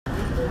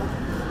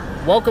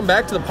Welcome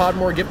back to the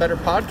Podmore Get Better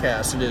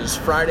podcast. It is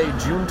Friday,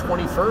 June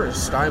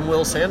 21st. I'm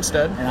Will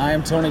Sandstead. And I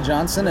am Tony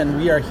Johnson, and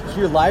we are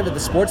here live at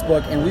the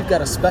Sportsbook, and we've got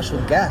a special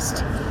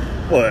guest.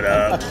 What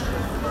up?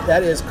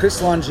 That is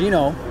Chris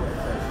Longino.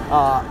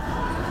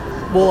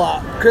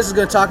 Chris is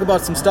going to talk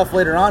about some stuff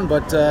later on,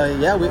 but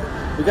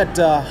we got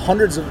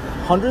hundreds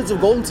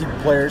of Golden Tee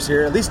players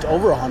here, at least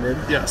over 100.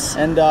 Yes.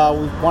 And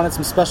we wanted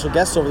some special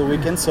guests over the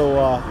weekend,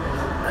 so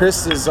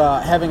Chris is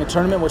having a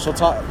tournament, which we'll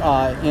talk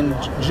in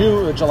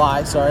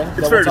July. Sorry.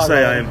 It's fair to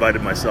say I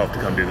invited myself to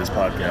come do this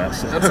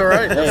podcast. That's all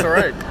right. That's all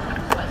right.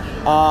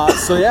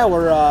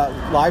 We're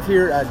live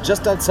here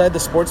just outside the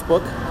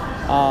Sportsbook.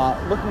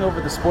 Looking over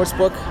the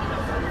Sportsbook,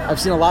 I've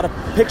seen a lot of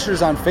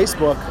pictures on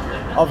Facebook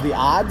of the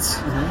odds,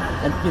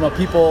 and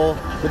people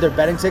with their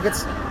betting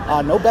tickets.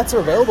 No bets are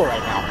available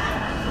right now.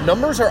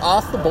 Numbers are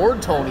off the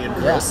board, Tony and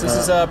Chris. Yeah.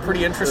 This is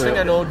pretty interesting.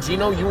 I know,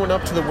 Gino, you went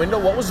up to the window.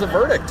 What was the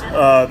verdict?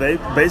 They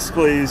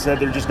basically said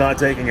they're just not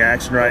taking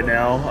action right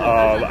now.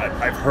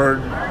 I've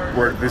heard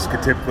where this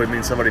could typically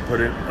mean somebody put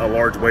in a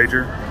large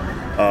wager.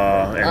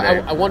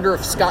 I wonder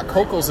if Scott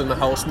Cokel's in the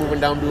house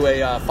moving down to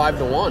a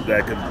 5-1.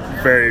 That could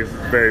very,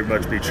 very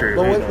much be true.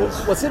 But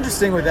what's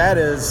interesting with that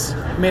is,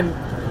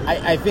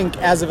 I think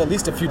as of at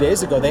least a few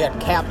days ago, they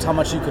had capped how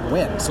much you could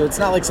win. So it's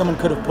not like someone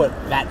could have put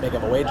that big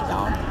of a wager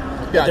down.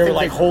 Yeah, they were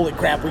like, holy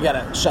crap, we got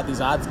to shut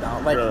these odds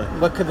down. Like, really?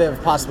 What could they have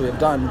possibly have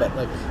done? But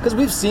because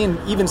we've seen,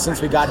 even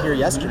since we got here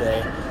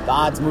yesterday, the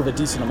odds move a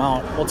decent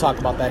amount. We'll talk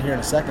about that here in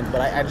a second.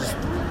 But I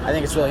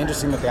think it's really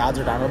interesting that the odds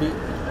are down. It'll be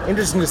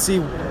interesting to see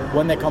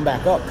when they come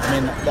back up.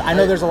 I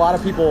know there's a lot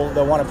of people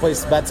that want to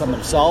place bets on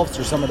themselves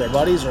or some of their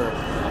buddies or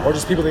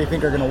just people they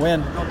think are going to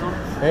win.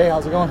 Hey,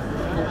 how's it going?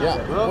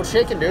 Yeah, what's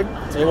shaking, dude?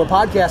 Hey, we're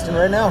podcasting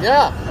right now.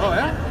 Yeah. Oh,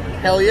 yeah?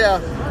 Hell yeah.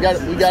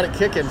 We got it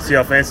kicking. See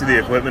how fancy the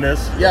equipment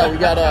is? Yeah, we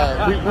got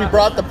we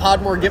brought the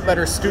Podmore Get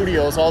Better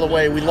studios all the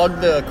way. We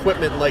lugged the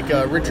equipment like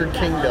Richard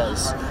King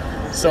does.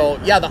 So,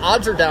 yeah, the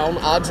odds are down.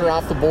 Odds are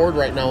off the board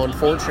right now,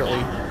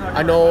 unfortunately.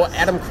 I know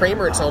Adam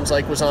Kramer, it sounds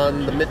like, was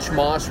on the Mitch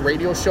Moss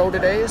radio show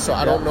today, so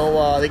I don't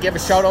know. They gave a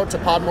shout-out to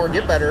Podmore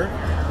Get Better,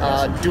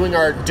 doing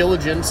our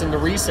diligence and the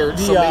research.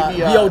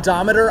 The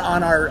odometer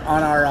on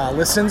our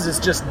listens is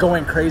just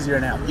going crazy right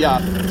now. Yeah,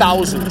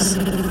 thousands.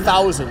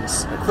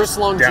 Chris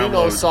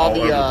Longino saw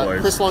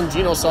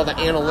the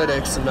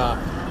analytics, and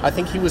I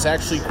think he was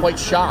actually quite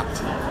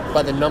shocked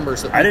by the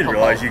numbers that I didn't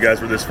realize you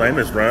guys were this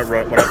famous. When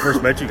I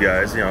first met you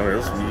guys, you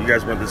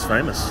guys weren't this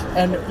famous.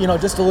 And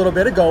just a little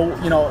bit ago,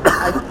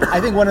 I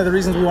think one of the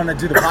reasons we want to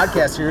do the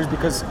podcast here is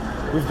because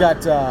we've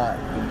got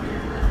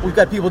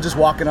people just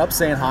walking up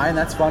saying hi, and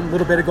that's fun. A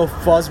little bit ago,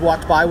 Fuzz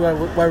walked by while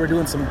we're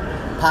doing some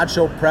pod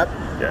show prep.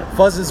 Yeah.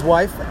 Fuzz's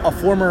wife, a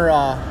former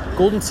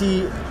Golden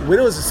Tee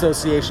Widows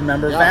Association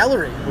member,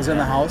 Valerie, was in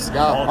the house.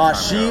 Yeah.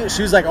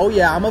 She was like, "Oh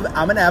yeah,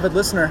 I'm an avid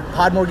listener.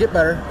 Podmore Get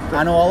Better.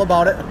 I know all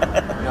about it.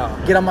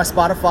 Get on my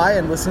Spotify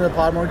and listen to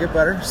Podmore Get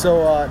Better."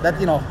 So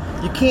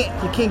you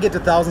can't get to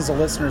thousands of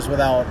listeners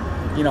without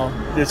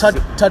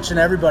touching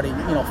everybody.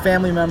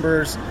 Family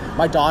members.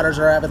 My daughters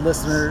are avid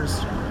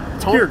listeners.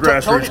 Your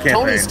grassroots campaign.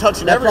 Tony's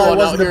touching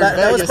everyone out here.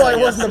 That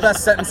probably wasn't the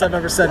best sentence I've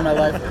ever said in my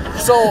life.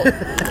 So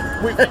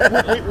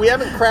we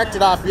haven't cracked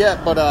it off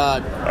yet, but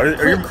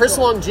Chris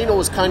Longino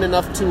was kind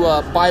enough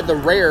to buy the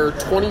rare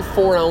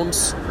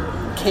 24-ounce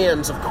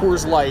cans of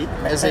Coors Light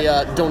as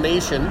a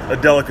donation. A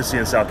delicacy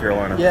in South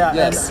Carolina. Yeah.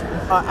 Yes. And,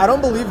 I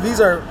don't believe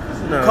these are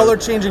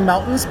color-changing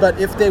mountains, but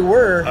if they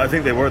were... I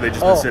think they were. They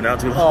just been sitting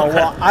out too long. Oh,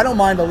 well, I don't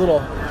mind a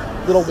little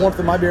warmth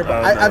in my beer,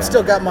 but I've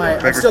still got my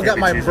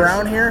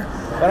brown here.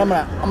 But I'm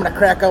gonna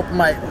crack up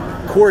my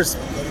Coors.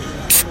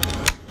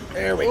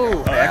 There we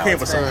go. That came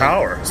with some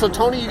power. So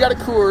Tony, you got a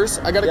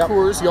Coors. I got a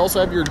Coors. You also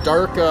have your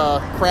dark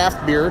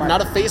craft beer, not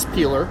a face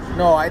peeler.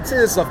 No, I'd say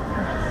it's a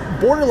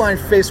borderline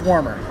face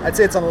warmer. I'd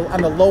say it's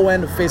on the low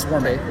end of face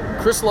warming.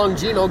 Chris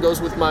Longino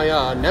goes with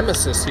my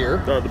nemesis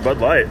here. The Bud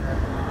Light.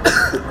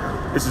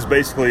 This is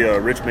basically a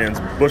rich man's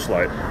Busch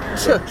Light.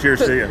 So cheers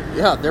to you.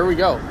 Yeah, there we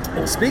go.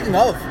 Well, speaking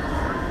of,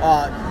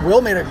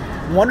 Will made a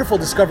wonderful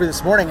discovery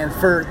this morning, and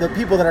for the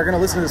people that are going to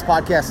listen to this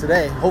podcast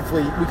today,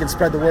 hopefully we can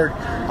spread the word.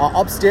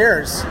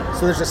 Upstairs,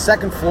 so there's a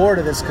second floor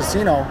to this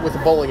casino with a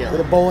bowling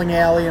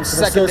alley and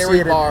some secondary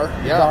associated bar.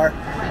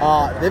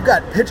 They've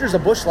got pitchers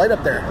of Busch Light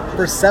up there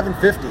for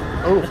 $7.50.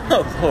 Oh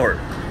Lord!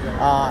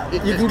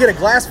 You can get a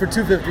glass for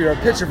 $2.50 or a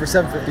pitcher for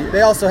 $7.50.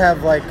 They also have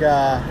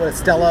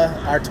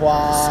Stella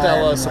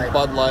Artois, some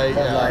Bud Light.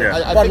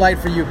 Bud Light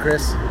for you,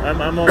 Chris.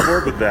 I'm on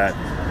board with that.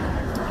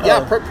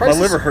 Yeah, my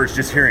liver hurts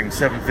just hearing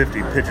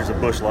 $7.50 pitchers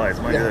of Busch Lights.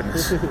 My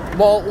goodness.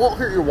 Well, it won't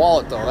hurt your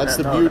wallet, though. That's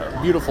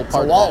beautiful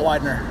part. It's a wallet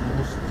widener.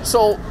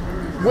 So,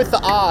 with the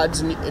odds,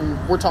 and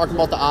we're talking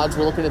about the odds,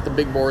 we're looking at the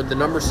big board. The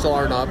numbers still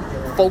aren't up.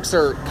 Folks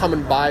are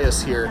coming by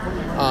us here.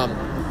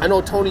 I know,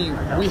 Tony,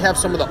 we have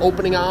some of the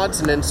opening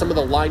odds and then some of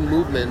the line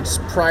movements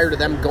prior to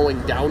them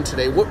going down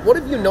today. What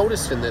have you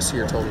noticed in this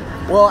here, Tony?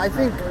 Well, I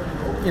think...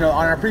 on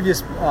our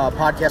previous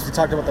podcast, we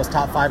talked about those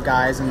top 5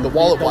 guys and the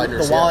wallet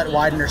wideners. The wallet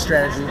widener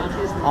strategy.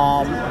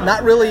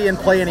 Not really in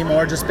play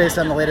anymore, just based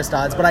on the latest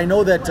odds. But I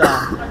know that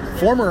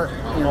former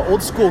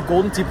old school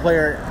Golden Tee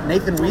player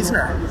Nathan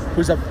Wiesner,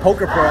 who's a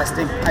poker pro. I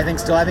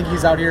think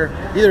he's out here.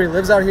 Either he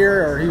lives out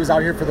here or he was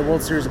out here for the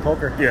World Series of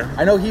Poker. Yeah.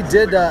 I know he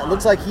did.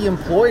 Looks like he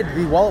employed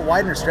the wallet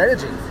widener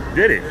strategy.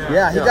 Did he?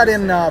 Yeah, he got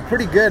in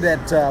pretty good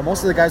at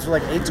most of the guys were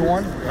like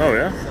 8-1. Oh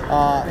yeah.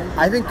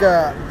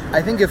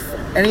 I think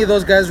if any of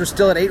those guys were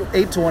still at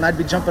 8-1, I'd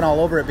be jumping all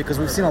over it because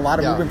we've seen a lot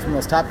of movement from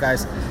those top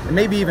guys, and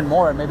maybe even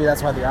more. And maybe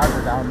that's why the odds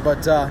are down.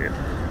 But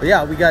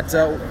yeah, we got.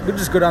 We'll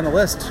just go down the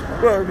list.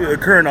 Well, the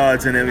current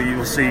odds in it,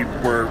 you'll see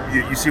where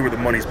you see where the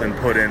money's been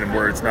put in and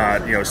where it's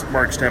not.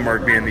 Mark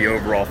Stenmark being the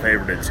overall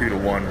favorite at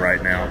 2-1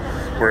 right now,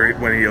 where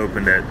when he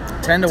opened at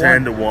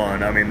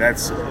 10-1. I mean,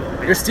 that's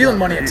you're stealing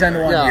money at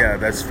 10-1. Yeah,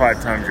 that's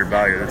 5 times your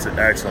value. That's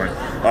excellent.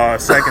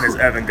 Second is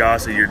Evan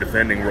Gossi, your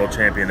defending world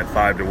champion, at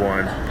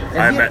 5-1.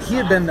 And he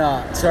had been.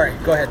 Sorry,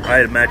 go ahead. I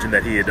had imagined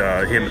that he had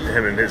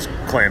him and his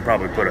clan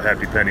probably put a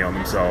hefty penny on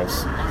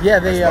themselves. Yeah,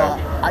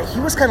 he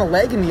was kind of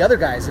lagging the other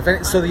guys.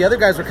 So the other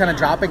guys were kind of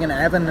dropping, and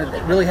Evan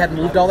really hadn't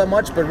moved all that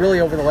much. But really,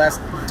 over the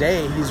last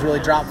day, he's really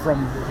dropped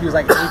from. He was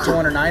like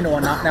 8-1 or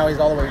 9-1. Now he's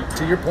all the way,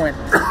 to your point,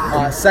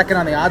 second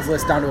on the odds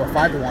list down to a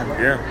 5-1.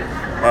 Yeah.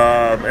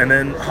 And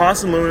then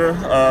Haas and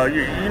Luna,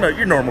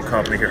 your normal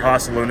company here.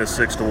 Haas and Luna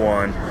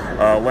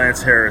 6-1.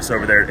 Lance Harris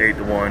over there at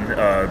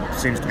 8-1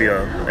 seems to be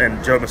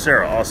and Joe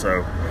Massera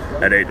also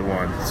at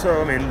 8-1.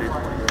 So I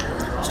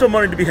mean, still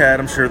money to be had,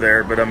 I'm sure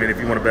there. But I mean, if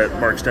you want to bet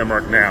Mark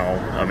Stenmark now,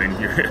 I mean,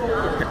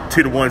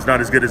 2-1 is not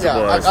as good as it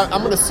was.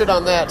 I'm going to sit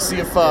on that, see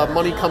if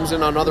money comes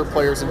in on other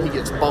players and he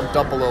gets bumped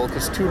up a little.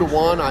 Because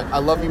 2-1, I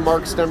love you,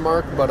 Mark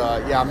Stenmark, but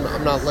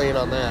I'm not laying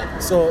on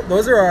that. So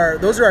those are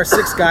our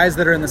 6 guys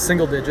that are in the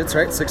single digits,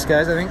 right? 6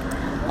 guys, I think.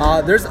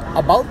 There's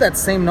about that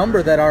same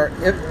number that are,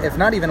 if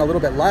not even a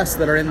little bit less,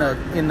 that are in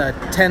the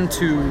 10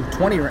 to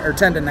 20 or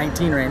 10 to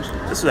 19 range.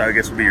 This, I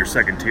guess, would be your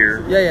second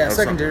tier. Yeah,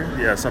 second tier.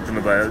 Yeah, something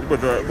of that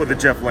with the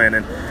Jeff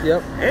Landon.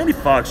 Yep. Andy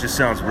Fox just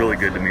sounds really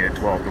good to me at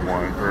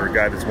 12-1 for a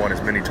guy that's won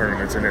as many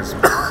tournaments and has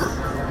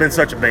been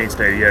such a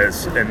mainstay he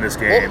has in this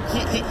game.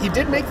 Well, he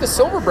did make the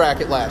silver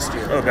bracket last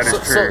year. Oh, that is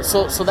true.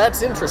 So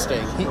that's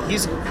interesting.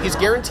 He's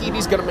guaranteed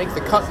he's going to make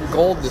the cut in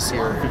gold this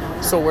year.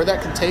 So where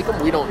that can take him,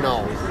 we don't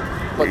know.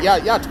 But yeah,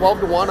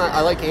 12-1.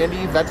 I like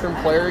Andy, veteran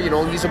player.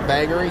 He's a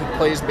banger. He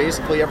plays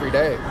basically every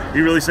day.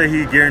 You really say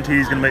he guarantees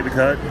he's going to make the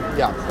cut?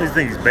 Yeah. You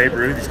think he's Babe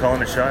Ruth? He's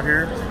calling a shot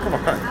here? Come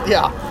on.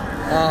 Yeah.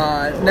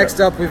 Next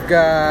up, we've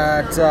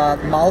got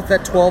Mouth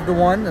at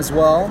 12-1 as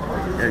well.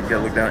 Yeah, you got to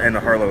look down. And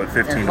Harlow at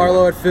 15. And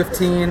Harlow at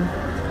 15.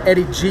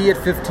 Eddie G at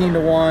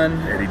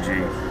 15-1. Eddie G.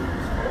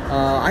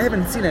 I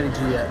haven't seen Eddie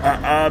G yet.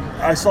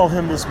 I saw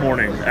him this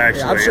morning, actually.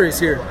 Yeah, I'm sure he's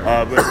here.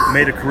 But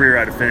made a career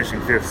out of finishing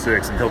 5th,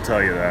 6th, and he'll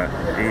tell you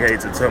that. He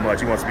hates it so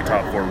much. He wants to be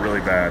top 4 really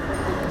bad.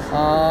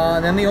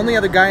 Then the only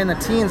other guy in the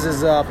teens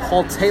is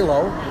Paul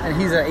Taylor,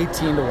 and he's at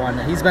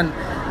 18-1. He's been,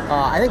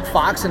 I think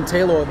Fox and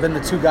Taylor have been the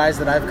 2 guys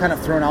that I've kind of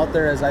thrown out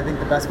there as I think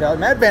the best value.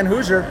 Matt Van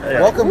Hoosier,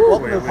 welcome to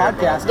the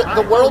podcast.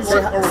 The world's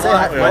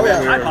Hi,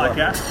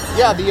 podcast.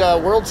 Yeah,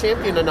 the world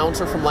champion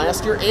announcer from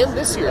last year and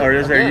this year. Are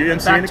you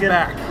emceeing again?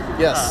 Back.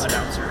 Yes.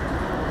 Announcer.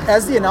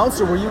 As the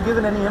announcer, were you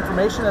given any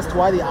information as to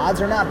why the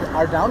odds are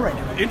down right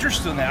now?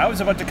 Interestingly, I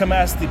was about to come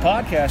ask the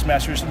podcast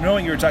masters,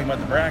 knowing you were talking about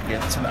the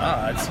brackets and the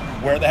odds,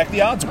 where the heck the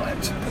odds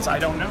went, because I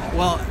don't know.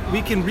 Well,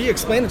 we can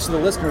re-explain it to the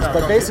listeners,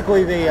 but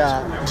basically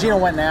Gino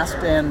went and asked,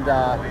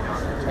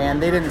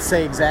 and they didn't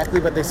say exactly,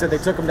 but they said they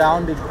took them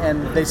down,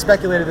 and they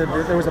speculated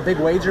that there was a big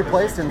wager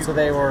placed, and so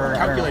they were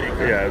Calculating.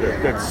 Yeah,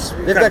 that's...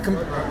 They've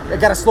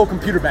got a slow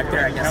computer back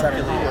there, I guess. I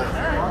don't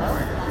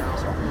know.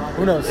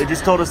 Who knows? They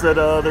just told us that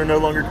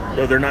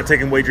they're not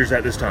taking wagers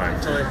at this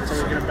time. So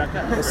we're getting back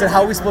up. They said,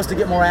 how are we supposed to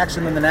get more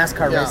action than the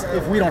NASCAR race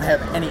if we don't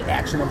have any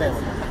action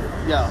available?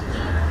 Yeah.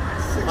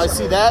 I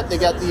see that. They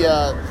got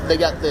the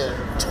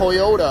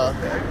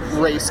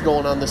Toyota race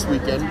going on this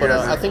weekend, but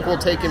I think we'll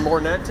take in more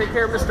than that. Take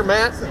care, Mr.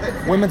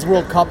 Matt. Women's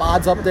World Cup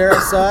odds up there, I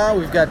saw.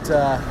 We've got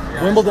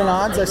Wimbledon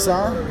odds, I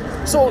saw.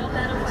 So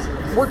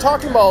we're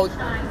talking about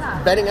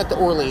betting at the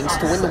Orleans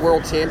to win the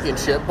World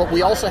Championship, but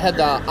we also had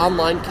the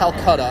online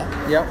Calcutta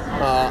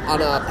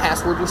on a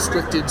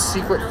password-restricted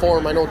secret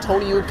forum. I know,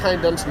 Tony, you had kind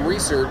of done some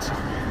research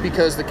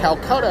because the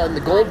Calcutta in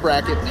the gold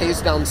bracket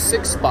pays down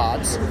 6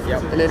 spots,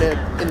 and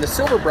in the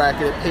silver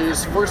bracket it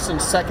pays first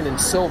and second in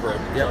silver.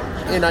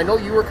 And I know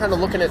you were kind of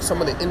looking at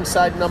some of the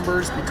inside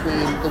numbers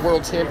between the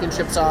World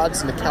Championships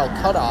odds and the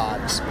Calcutta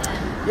odds.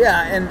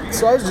 Yeah, and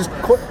so I was just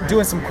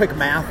doing some quick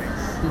math.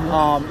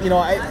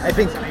 I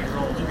think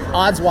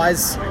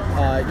odds-wise,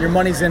 your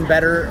money's in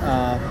better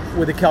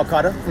with the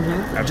Calcutta,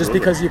 just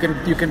because you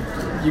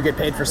get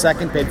paid for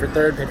second, paid for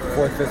third, paid for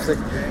fourth, fifth,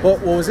 sixth. But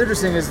what was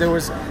interesting is it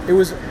was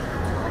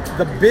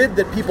the bid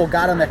that people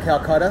got on that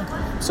Calcutta.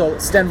 So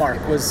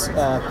Stenmark was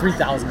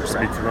 3,000 or so,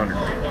 3,200,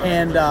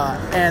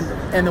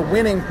 and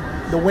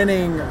the the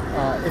winning,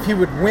 if he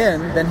would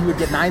win, then he would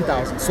get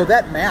 9,000. So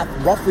that math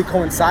roughly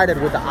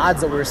coincided with the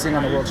odds that we were seeing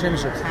on the World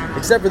Championships,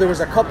 except for there was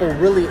a couple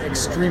really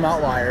extreme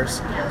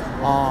outliers.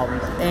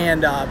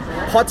 And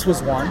Putz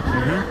was one.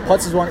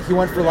 Putz is one. He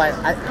went for right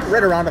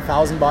around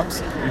 $1,000, but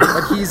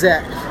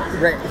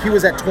he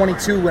was at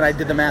 22 when I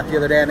did the math the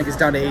other day. I think it's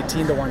down to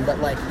 18 to 1. But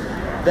like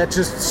that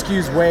just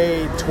skews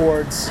way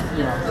towards,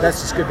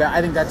 that's just good.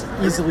 I think that's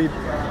easily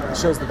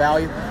shows the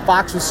value.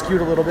 Fox was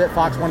skewed a little bit.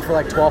 Fox went for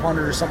like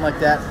 1,200 or something like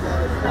that.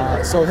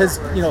 So his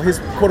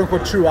quote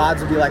unquote true odds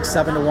would be like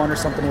 7 to 1 or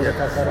something with a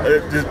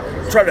Calcutta. Just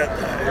try to,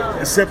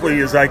 as simply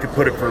as I could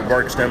put it for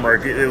Mark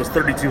Stenmark, it was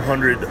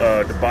 3,200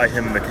 to buy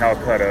him in the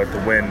Calcutta to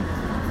win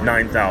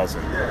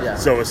 9,000. Yeah.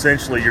 So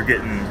essentially, you're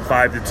getting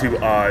 5 to 2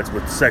 odds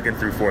with second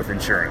through fourth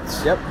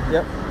insurance. Yep.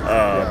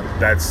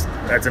 That's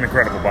an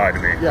incredible buy to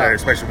me, Yeah.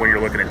 especially when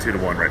you're looking at 2 to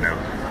 1 right now.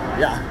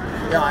 Yeah.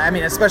 Yeah, I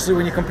mean, especially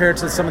when you compare it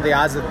to some of the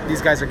odds that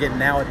these guys are getting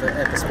now at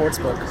the sports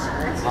book.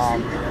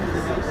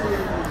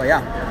 But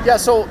yeah. Yeah,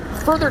 so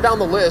further down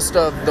the list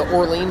of the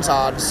Orleans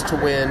odds to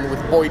win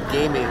with Boyd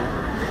Gaming,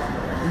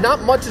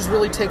 not much has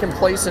really taken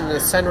place in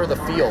the center of the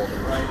field.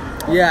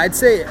 Yeah, I'd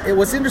say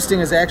what's interesting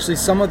is actually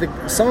some of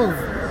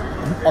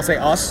I'll say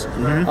us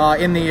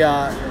in the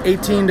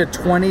 18 to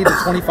 20 to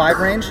 25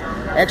 range.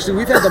 Actually,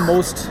 we've had the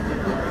most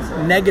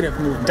negative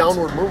movement.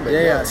 Downward movement.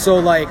 Yeah. So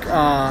like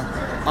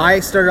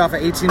I started off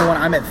at 18 to 1.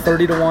 I'm at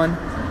 30 to 1.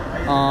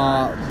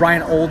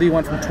 Brian Oldie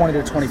went from 20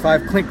 to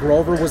 25. Clint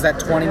Grover was at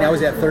 20. Now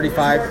he's at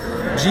 35.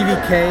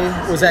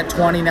 GVK was at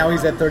 20. Now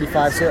he's at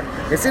 35.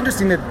 So it's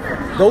interesting that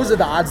those are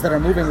the odds that are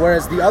moving.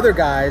 Whereas the other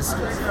guys,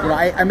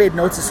 I made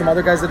notes of some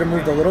other guys that have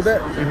moved a little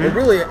bit. But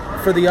really,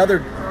 for the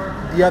other,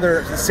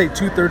 say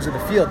 2/3 of the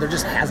field, there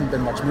just hasn't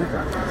been much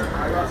movement.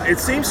 It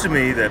seems to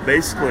me that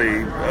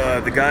basically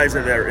the guys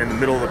that are in the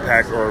middle of the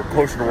pack or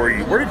closer to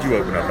where did you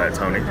open up at,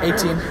 Tony?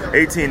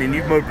 18, and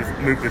you've moved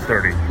to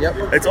 30.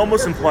 Yep. It's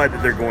almost implied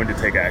that they're going to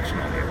take action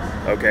on you.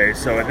 Okay,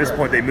 so at this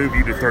point they move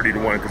you to 30 to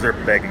 1 because they're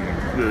begging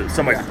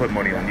somebody to put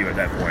money on you at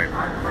that point.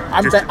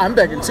 I'm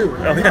begging too.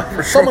 Oh yeah,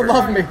 for sure. Someone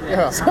love me.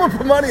 Yeah. Someone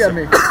put money on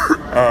me.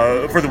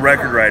 For the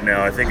record right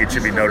now, I think it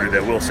should be noted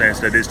that Will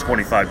Sanstead is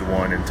 25 to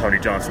 1 and Tony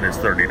Johnson is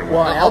 30 to 1.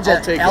 Well, I'll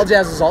take it.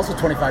 Al-Jazz is also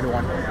 25 to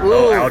 1.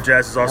 Oh,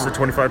 Al-Jazz is also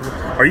 25 to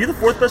 1. Are you the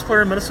 4th best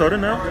player in Minnesota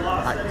now?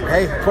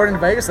 Hey, according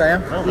to Vegas, I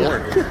am. Oh,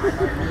 Lord.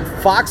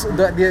 Fox,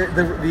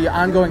 the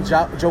ongoing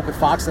joke with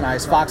Fox and I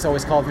is Fox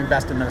always called me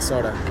best in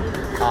Minnesota,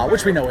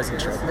 which we know isn't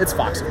true. It's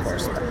Fox, of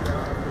course.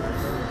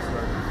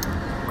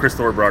 Chris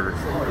Thorbarger.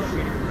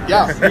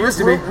 Yeah, It used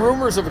to be.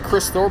 rumors of a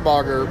Chris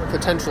Thorbarger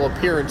potential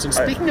appearance. And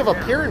speaking of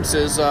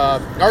appearances,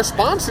 our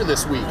sponsor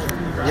this week,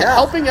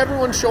 helping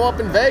everyone show up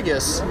in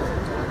Vegas.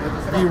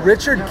 The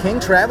Richard King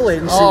Travel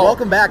Agency. Oh.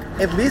 Welcome back.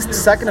 At least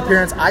second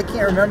appearance. I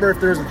can't remember if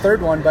there's a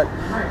third one, but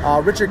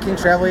Richard King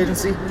Travel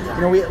Agency.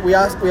 We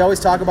always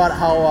talk about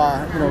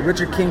how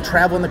Richard King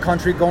traveling the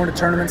country, going to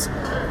tournaments.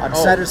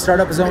 Decided to start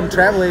up his own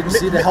travel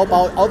agency to help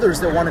out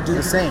others that want to do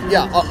the same.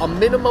 Yeah, a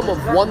minimum of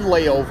 1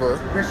 layover,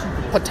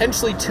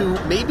 potentially 2,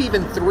 maybe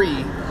even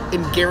 3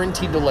 in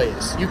guaranteed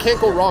delays. You can't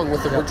go wrong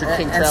with the Richard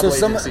King And Travel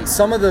so Agency.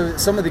 some of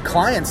the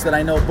clients that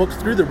I know booked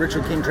through the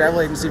Richard King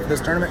Travel Agency for this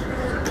tournament,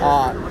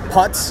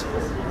 Putz,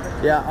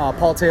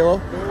 Paul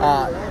Taylor,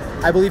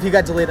 I believe he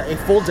got delayed a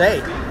full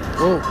day.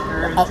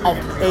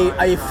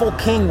 A full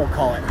king, we'll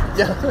call it.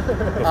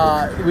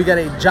 Yeah. We got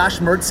a Josh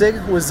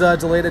Mertzig was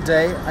delayed a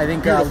day. I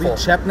think Lee Beautiful.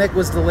 Chepnik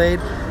was delayed.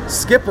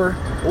 Skipper,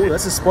 oh,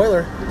 that's a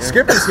spoiler.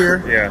 Skipper's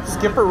here. Yeah.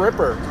 Skipper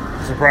Ripper.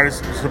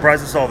 Surprised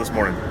us all this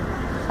morning.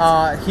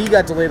 He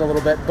got delayed a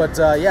little bit, but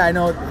I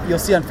know you'll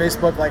see on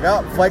Facebook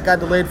flight got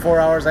delayed 4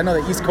 hours. I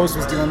know the East Coast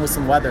was dealing with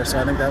some weather, so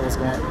I think that was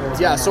going.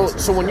 Yeah,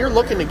 so when you're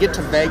looking to get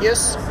to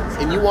Vegas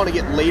and you want to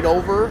get laid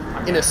over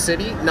in a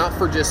city, not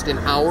for just an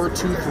hour,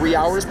 2, 3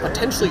 hours,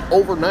 potentially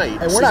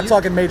overnight. And we're not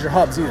talking major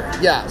hubs either.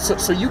 Yeah,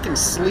 so you can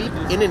sleep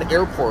in an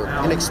airport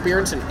and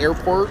experience an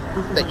airport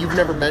that you've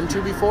never been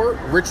to before.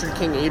 Richard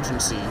King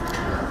Agency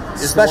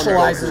is the one to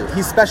go through.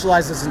 He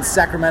specializes in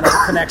Sacramento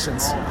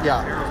connections.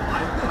 Yeah.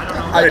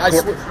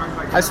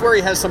 I swear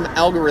he has some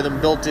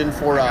algorithm built in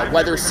for a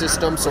weather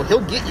system, so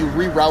he'll get you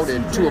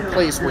rerouted to a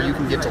place where you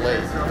can get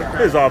delayed.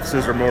 His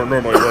offices are more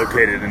normally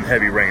located in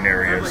heavy rain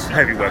areas,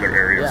 heavy weather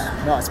areas.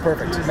 Yeah, no, it's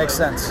perfect. It makes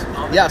sense.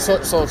 Yeah,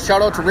 so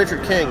shout out to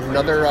Richard King,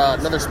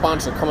 another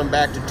sponsor coming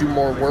back to do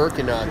more work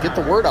and get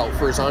the word out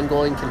for his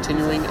ongoing,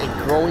 continuing, and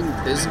growing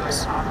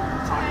business.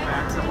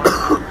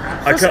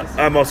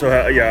 I'm also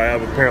I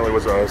apparently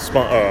was have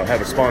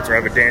a sponsor.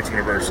 I have a dance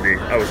university.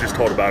 I was just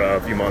told about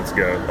a few months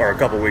ago or a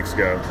couple of weeks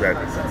ago that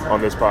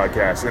on this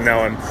podcast, and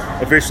now I'm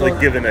officially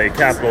given a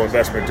capital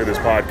investment to this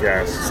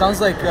podcast. Sounds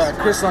like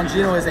Chris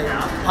Longino is a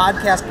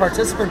podcast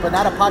participant, but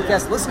not a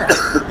podcast listener.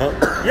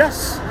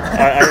 Yes,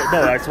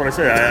 no, that's what I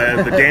said. I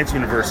have the dance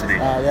university.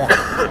 Yeah.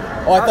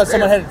 Oh, I thought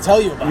someone had to tell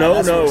you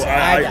about it.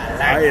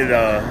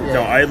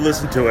 I had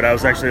listened to it. I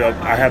was actually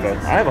I have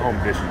a home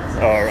edition.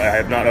 I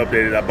have not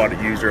updated. I bought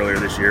it used earlier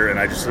this year, and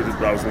I was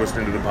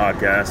listening to the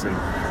podcast, and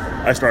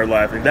I started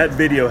laughing. That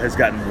video has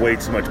gotten way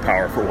too much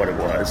power for what it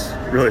was.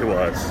 It really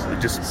was. It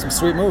just Some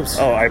sweet moves.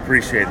 Oh, I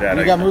appreciate that.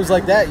 You got moves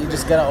like that, you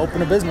just gotta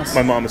open a business.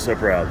 My mom is so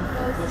proud.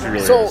 She really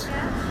is.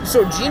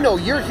 So Gino,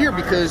 you're here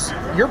because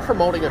you're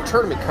promoting a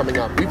tournament coming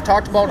up. We've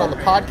talked about it on the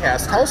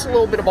podcast. Tell us a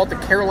little bit about the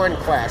Carolina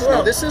Clash.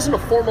 Now, this isn't a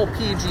formal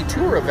PEG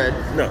Tour event,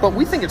 but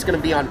we think it's going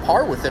to be on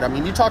par with it. I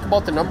mean, you talk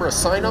about the number of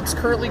sign-ups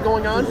currently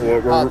going on.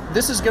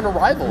 This is going to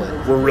rival it.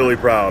 We're really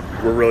proud.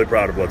 We're really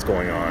proud of what's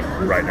going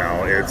on right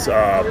now. It's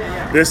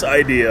this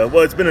idea.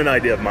 Well, it's been an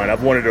idea of mine.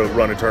 I've wanted to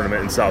run a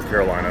tournament in South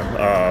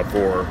Carolina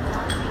for,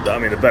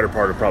 the better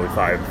part of probably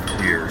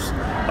 5 years.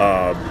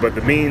 But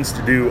the means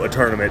to do a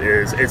tournament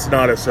it's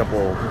not a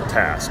simple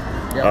task.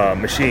 Yep.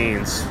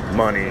 Machines,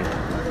 money,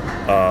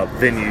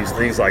 venues,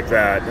 things like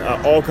that,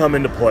 all come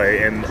into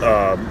play. And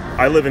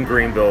I live in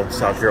Greenville,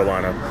 South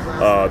Carolina.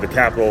 The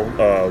capital,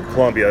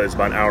 Columbia, is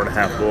about an hour and a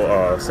half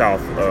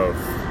south of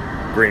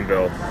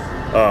Greenville.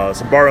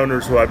 Some bar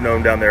owners who I've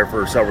known down there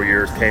for several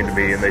years came to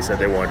me and they said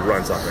they wanted to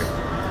run something.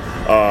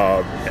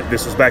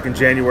 This was back in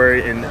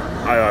January, and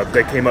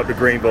they came up to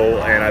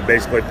Greenville, and I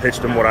basically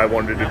pitched them what I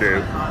wanted to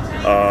do.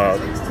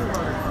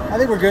 I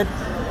think we're good.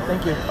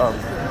 Thank you.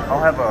 I'll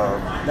have a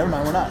Never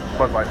mind, we're not.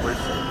 Bud Light, please.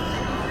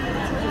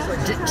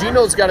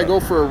 Gino's got to go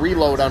for a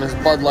reload on his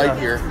Bud Light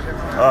here.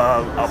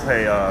 I'll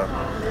pay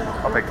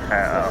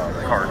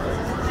card.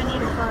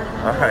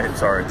 All right,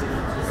 sorry.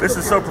 This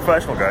is so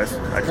professional, guys.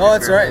 No,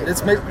 it's all right.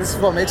 This is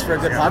what makes for a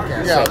good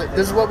podcast. Yeah,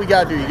 this is what we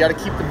got to do. You got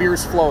to keep the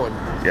beers flowing.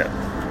 Yeah.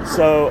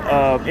 So,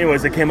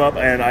 anyways, they came up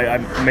and I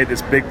made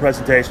this big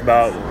presentation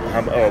about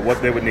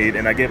what they would need,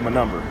 and I gave them a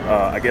number.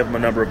 I gave them a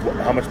number of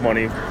how much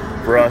money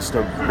for us to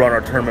run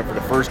our tournament for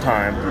the first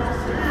time,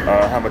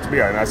 how much it'd be.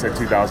 And I said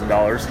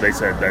 $2,000. They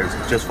said that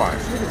was just fine,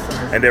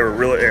 and they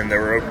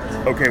were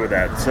okay with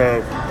that.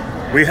 So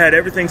we had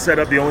everything set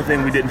up. The only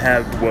thing we didn't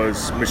have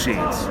was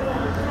machines.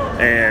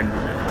 And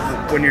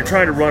when you're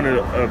trying to run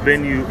a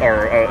venue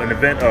or an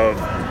event of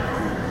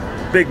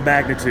big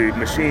magnitude,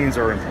 machines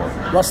are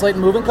important. Russ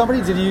Layton Moving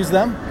Company, did you use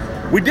them?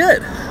 We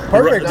did.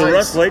 Perfect. The Nice.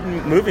 Russ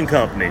Layton Moving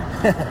Company.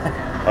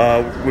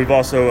 We've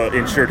also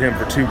insured him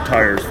for 2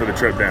 tires for the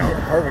trip down.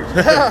 Perfect.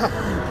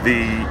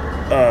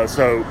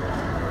 So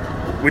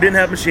we didn't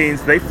have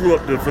machines. They flew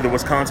up for the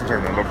Wisconsin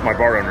tournament. My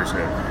bar owners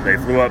did. They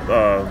flew up.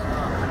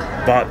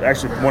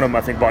 One of them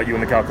I think bought you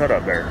in the Calcutta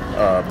up there.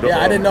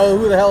 I didn't know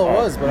who the hell it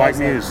was, but Mike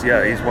Muse.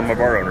 Yeah, he's one of my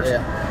bar owners.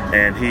 Yeah.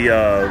 And he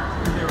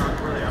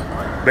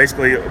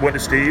basically went to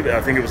Steve. I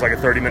think it was like a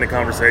 30-minute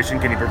conversation.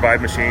 Can you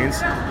provide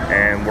machines?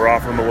 And we're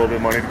offering him a little bit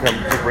of money to come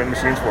to bring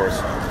machines for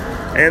us.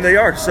 And they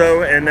are.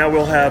 So, and now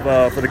we'll have,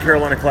 for the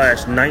Carolina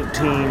Clash,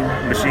 19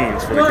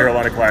 machines for the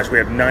Carolina Clash. We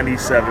have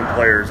 97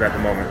 players at the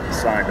moment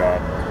signed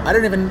up. I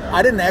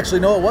didn't actually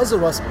know it was a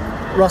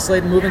Russ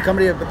Layton Moving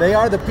Company, but they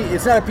are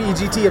it's not a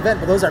PEGT event,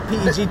 but those are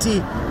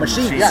PEGT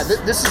machines. Yeah,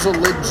 this is a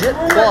legit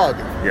plug.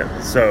 Yeah,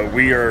 so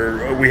we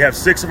have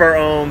 6 of our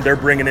own. They're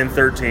bringing in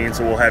 13,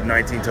 so we'll have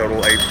 19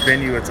 total. A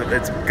venue, it's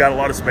got a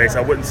lot of space.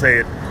 I wouldn't say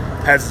it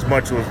has as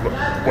much as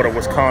what a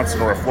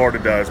Wisconsin or a Florida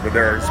does, but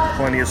there's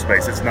plenty of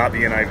space. It's not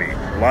the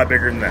NIV. A lot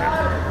bigger than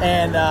that.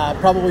 And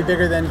probably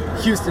bigger than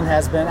Houston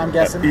has been, I'm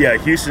guessing. Yeah,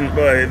 Houston,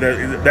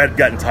 that had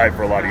gotten tight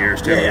for a lot of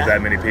years, too, Yeah. with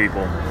that many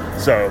people.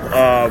 So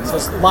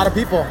it's a lot of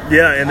people.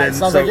 Yeah, and then it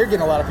sounds like you're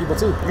getting a lot of people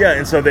too. Yeah,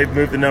 and so they've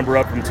moved the number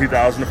up from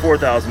 $2,000 to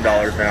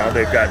 $4,000 now.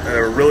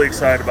 They're really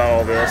excited about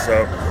all this.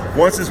 So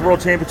once this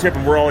World Championship,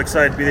 and we're all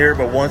excited to be there,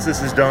 but once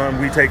this is done,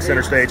 we take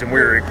center stage, and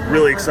we're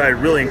really excited,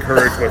 really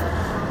encouraged with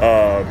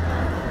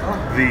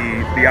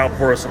the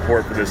outpour of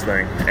support for this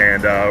thing,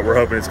 and we're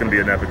hoping it's going to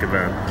be an epic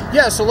event.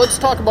 Yeah, so let's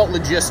talk about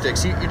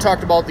logistics. You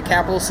talked about the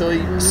capital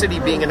city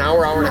being an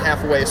hour and a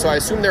half away, so I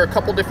assume there are a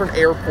couple different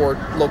airport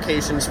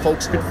locations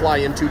folks could fly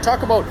into.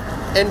 Talk about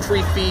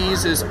entry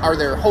fees. Are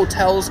there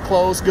hotels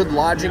close, good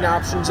lodging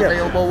options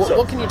available?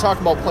 What can you talk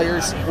about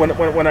players? When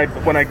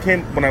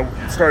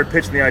I started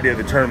pitching the idea of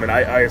the tournament,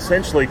 I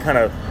essentially kind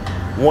of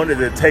wanted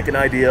to take an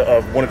idea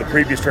of one of the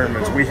previous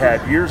tournaments we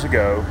had years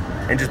ago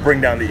and just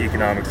bring down the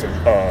economics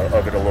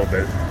of it a little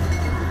bit.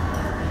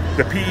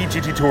 The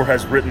PEGT Tour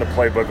has written the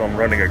playbook on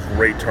running a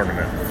great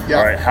tournament. Yeah.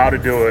 All right, how to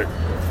do it,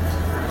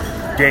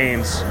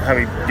 games, how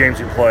many games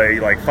you play,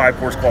 like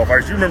 5-course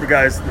qualifiers. You remember,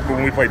 guys,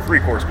 when we played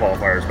 3-course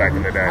qualifiers back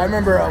in the day? I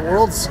remember a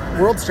World's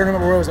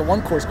tournament where it was a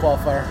 1-course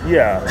qualifier.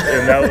 Yeah,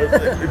 and that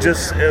was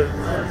just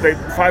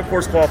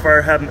 5-course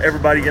qualifier, having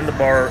everybody in the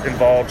bar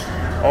involved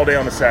all day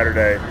on a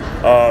Saturday.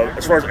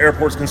 As far as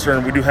airport's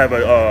concerned, we do have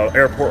a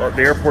airport.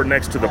 The airport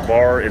next to the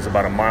bar is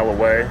about a mile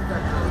away.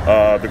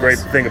 The great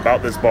thing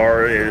about this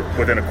bar is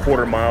within a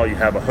quarter mile you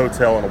have a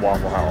hotel and a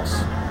Waffle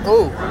House.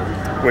 Oh,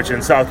 Which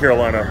in South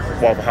Carolina,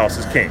 Waffle House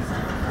is king.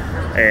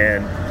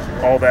 And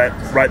all that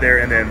right there,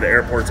 and then the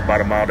airport's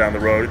about a mile down the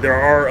road. There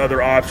are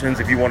other options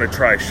if you want to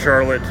try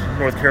Charlotte,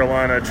 North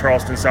Carolina,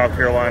 Charleston, South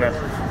Carolina,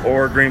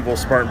 or Greenville,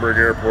 Spartanburg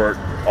Airport,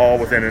 all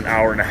within an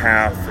hour and a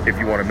half if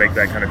you want to make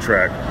that kind of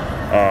trek.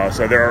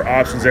 So there are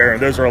options there,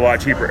 and those are a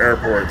lot cheaper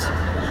airports.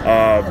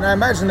 And I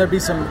imagine there'd be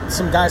some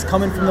guys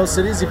coming from those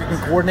cities. If you can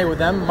coordinate with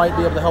them, might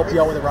be able to help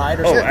you out with a ride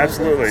or something.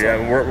 Absolutely. Yeah,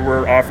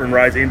 we're offering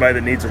rides. Anybody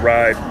that needs a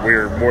ride,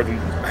 we're more than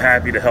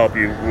happy to help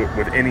you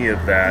with any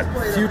of that.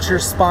 Future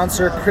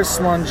sponsor, Chris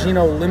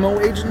Longino Limo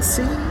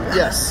Agency.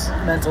 Yes.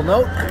 Mental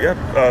note. Yep.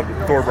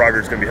 Thor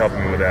Roger's going to be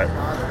helping me with that.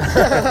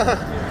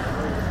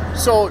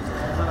 So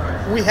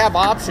we have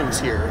options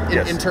here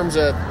Yes. in terms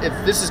of if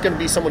this is going to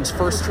be someone's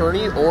first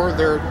tourney or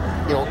their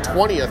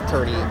 20th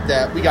tourney,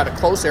 that we got a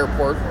close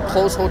airport,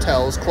 close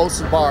hotels,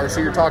 close bars. So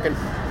you're talking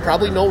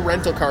probably no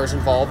rental cars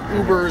involved,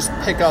 Ubers,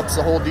 pickups,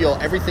 the whole deal.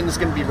 Everything's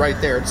going to be right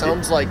there. It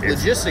sounds like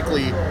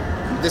logistically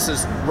this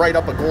is right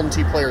up a Golden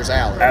Tee player's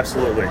alley.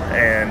 Absolutely,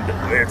 and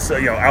it's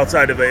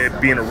outside of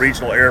it being a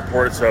regional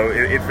airport. So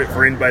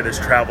for anybody that's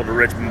traveled to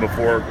Richmond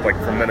before, like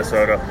from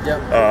Minnesota,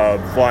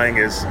 flying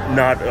is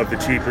not of the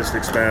cheapest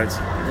expense.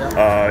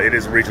 It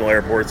is a regional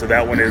airport, so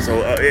that one is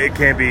it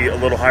can be a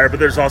little higher. But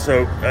there's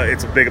also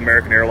it's a big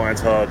American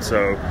Airlines hub,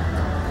 so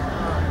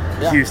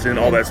Houston,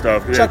 all that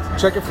stuff.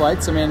 Check your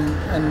flights. I mean,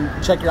 and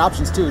check your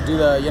options too. Do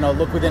the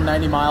look within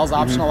 90 miles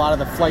option. A lot of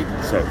the flight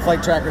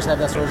trackers have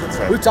that sort of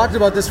thing. We've talked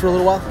about this for a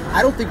little while.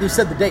 I don't think we've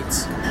said the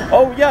dates.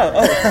 Oh yeah,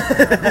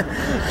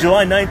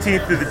 July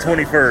 19th through the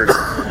 21st.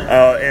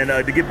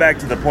 And to get back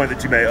to the point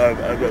that you made,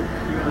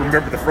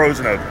 remember the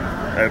Frozen Open.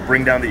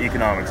 Bring down the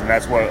economics, and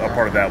that's what a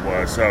part of that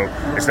was. So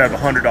instead of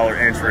a $100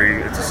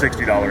 entry, it's a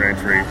 $60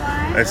 entry.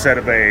 Instead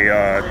of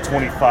a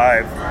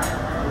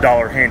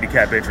 $25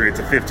 handicap entry, it's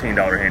a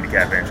 $15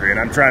 handicap entry, and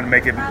I'm trying to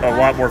make it a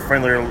lot more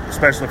friendlier,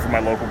 especially for my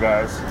local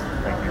guys.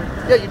 Thank you.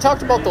 Yeah, you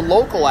talked about the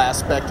local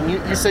aspect, and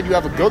you said you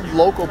have a good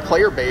local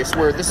player base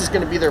where this is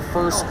going to be their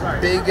first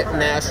big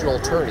national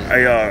tourney.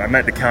 I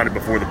meant to count it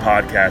before the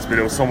podcast, but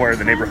it was somewhere in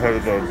the neighborhood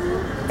of the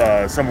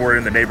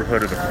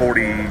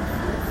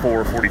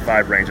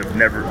 44-45 range of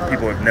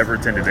people have never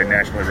attended a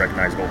nationally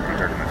recognized Golden Tee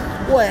tournament.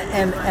 Well,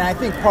 and I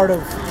think part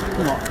of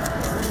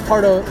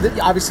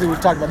obviously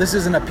we've talked about this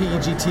isn't a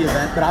PEGT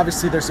event, but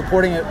obviously they're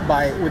supporting it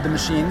with the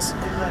machines,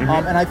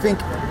 and I think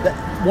that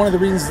one of the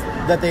reasons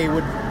that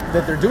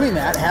they're doing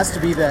that has to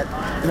be that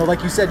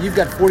like you said, you've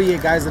got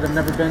 48 guys that have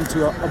never been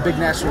to a big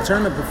national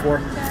tournament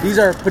before. These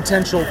are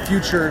potential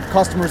future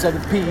customers of the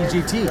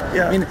PEGT.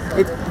 Yeah. I mean,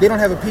 they don't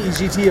have a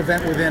PEGT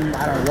event within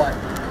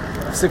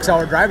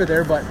 6-hour drive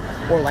there, but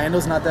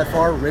Orlando's not that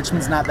far,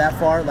 Richmond's not that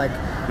far.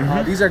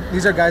 These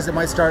are guys that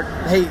might start.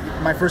 Hey,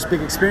 my first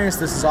big experience.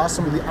 This is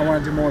awesome. I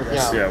want to do more of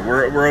this. Yeah,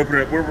 we're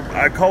opening.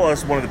 I call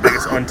us one of the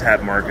biggest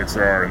untapped markets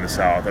there are in the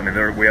South. I mean,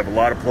 we have a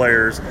lot of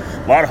players,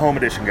 a lot of home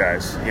edition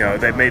guys.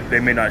 They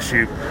may not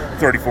shoot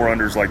 34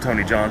 unders like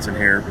Tony Johnson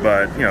here,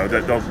 but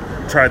they'll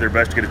try their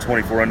best to get a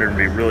 24 under and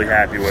be really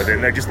happy with it.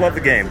 And they just love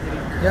the game.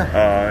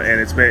 Yeah.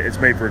 And it's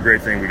made for a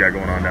great thing we got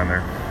going on down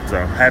there.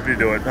 So happy to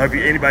do it. Hope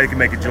anybody can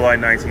make it July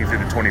 19th through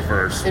the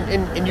 21st.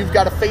 And you've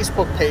got a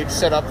Facebook page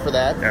set up for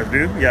that. I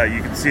do. Yeah,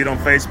 you can see it on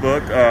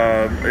Facebook.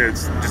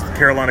 It's just the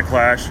Carolina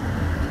Clash.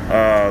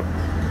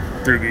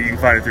 You can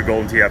find it through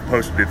Golden Tee. I've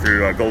posted it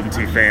through Golden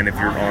Tee Fan if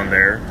you're on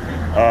there.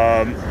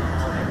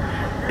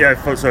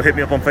 So hit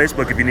me up on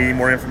Facebook if you need any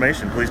more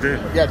information. Please do.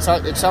 Yeah,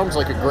 it sounds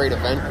like a great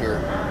event here.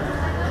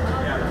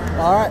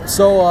 All right,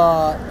 so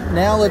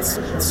now it's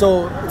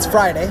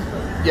Friday.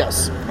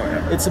 Yes.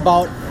 It's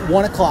about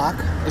 1 o'clock.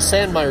 The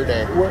Sandmeyer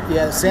Day.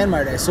 The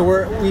Sandmeyer Day. So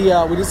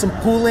we did some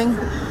pooling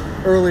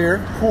earlier.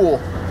 Pool.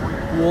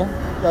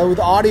 With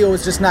audio,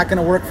 it's just not going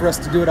to work for us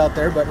to do it out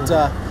there, but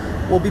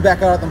we'll be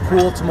back out at the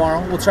pool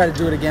tomorrow. We'll try to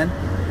do it again.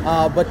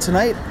 But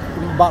tonight,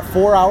 about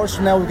 4 hours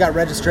from now, we've got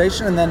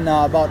registration, and then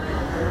about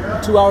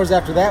 2 hours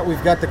after that,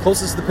 we've got the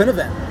Closest to the Pin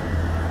event.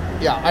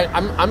 Yeah,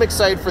 I'm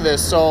excited for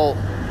this. So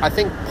I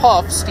think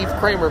Puff, Steve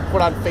Kramer,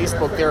 put on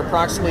Facebook there are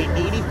approximately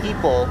 80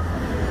 people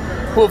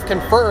who have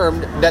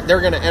confirmed that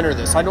they're going to enter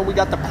this. I know we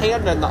got the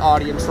Panda in the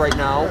audience right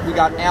now. We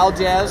got Al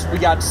Jazz. We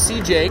got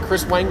CJ,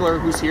 Chris Wengler,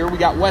 who's here. We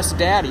got Wes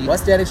Daddy.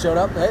 Wes Daddy showed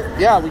up, right?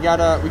 Yeah, we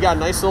got a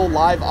nice little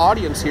live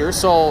audience here.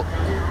 So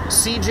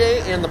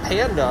CJ and the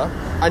Panda,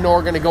 I know,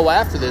 are going to go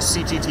after this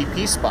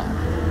CTTP spot.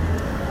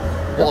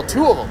 Yep. Well,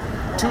 two of them.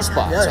 2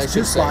 spots. Yeah, there's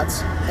 2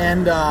 spots.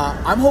 And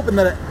I'm hoping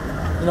that,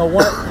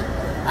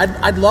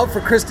 I'd love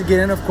for Chris to get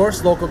in, of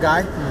course, local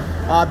guy.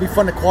 It'd be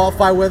fun to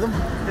qualify with him.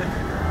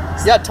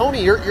 Yeah,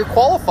 Tony, your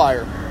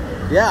qualifier.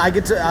 Yeah, I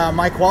get to.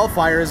 My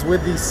qualifier is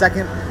with the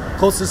second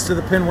closest to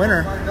the pin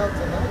winner,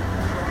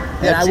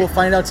 and I will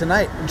find out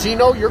tonight.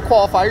 Gino, your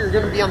qualifier, you're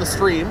going to be on the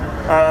stream.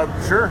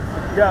 Sure.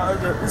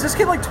 Yeah, is this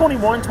kid like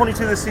 21,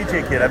 22? This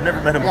CJ kid, I've never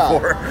met him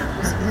before.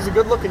 He's a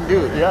good-looking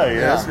dude. Yeah, he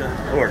is.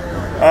 Lord.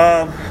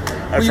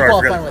 Who you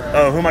qualifying with?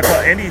 Oh, who am I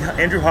qualifying?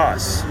 Andrew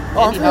Haas.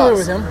 Oh, I'm familiar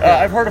with him.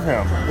 I've heard of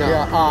him.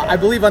 Yeah. I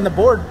believe on the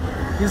board,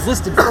 he's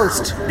listed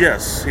first.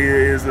 Yes, he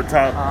is the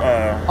top.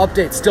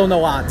 Update, still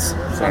no odds.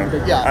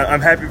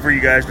 I'm happy for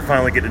you guys to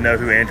finally get to know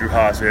who Andrew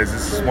Haas is.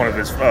 This is one of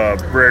his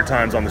rare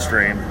times on the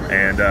stream,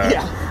 and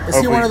is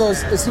he one of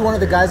those? Is he one of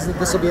the guys that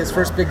this will be his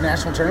first big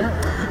national tournament?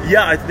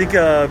 Yeah, I think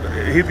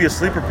he'd be a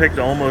sleeper pick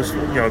to almost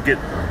get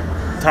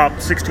top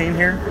 16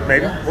 here.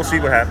 Maybe we'll see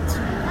what happens.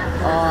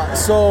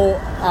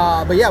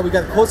 But yeah, we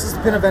got the closest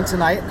to pin event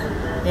tonight,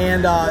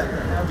 and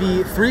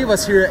the three of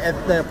us here at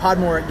the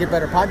Podmore Get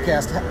Better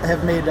podcast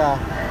have made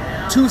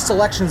 2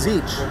 selections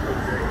each.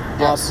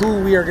 Yes. Who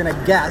we are going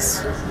to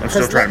guess. I'm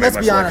still trying to make let's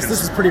my be honest, selections.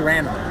 this is pretty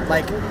random.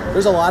 Like,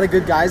 there's a lot of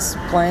good guys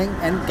playing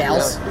and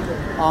gals.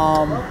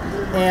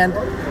 And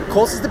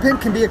closest to pin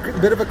can be a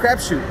bit of a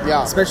crapshoot.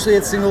 Yeah. Especially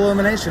at single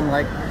elimination.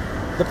 Like,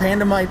 the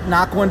Panda might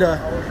knock one to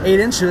 8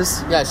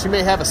 inches. Yeah, she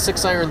may have a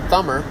 6-iron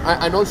thumber.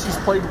 I know she's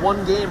played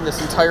 1 game this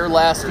entire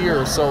last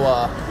year,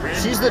 so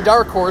she's the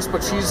dark horse,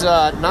 but she's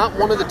not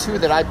one of the 2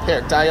 that I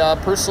picked. I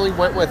personally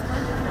went with,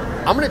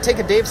 I'm going to take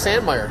a Dave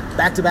Sandmeyer.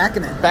 Back-to-back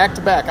in it.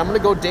 Back-to-back. I'm going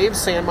to go Dave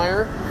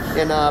Sandmeyer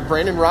and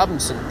Brandon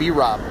Robinson,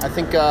 B-Rob. I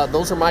think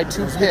those are my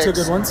 2 picks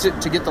good ones.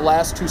 to get the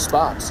last 2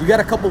 spots. You got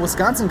a couple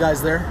Wisconsin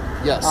guys there.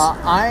 Yes.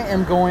 I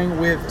am going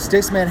with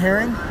Stace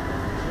Mann-Herring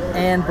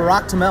and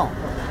Barack Tamel.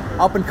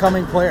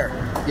 Up-and-coming player.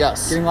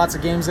 Yes. Getting lots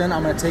of games in.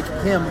 I'm going to take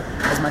him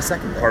as my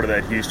second pick. Part of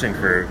that Houston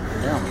crew.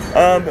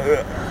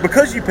 Yeah.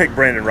 Because you picked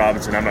Brandon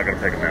Robinson, I'm not going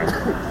to pick him now.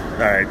 All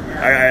right.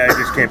 I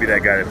just can't be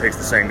that guy that picks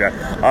the same guy.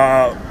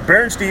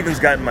 Baron Stevens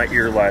got in my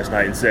ear last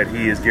night and said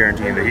he is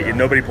guaranteeing that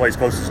nobody plays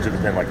closest to the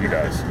pin like he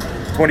does.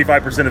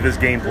 25% of his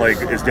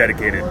gameplay is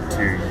dedicated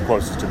to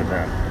closest to the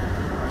pin.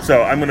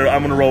 So I'm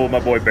gonna roll with my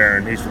boy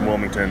Baron. He's from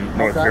Wilmington,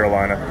 North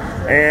Carolina,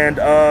 and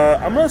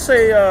I'm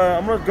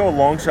gonna go a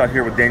long shot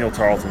here with Daniel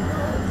Tarleton,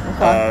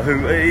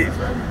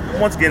 who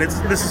once again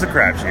this is a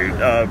crapshoot.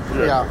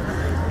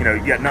 Yeah. You know,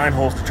 you got 9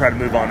 holes to try to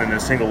move on in a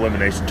single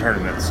elimination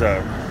tournament.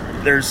 So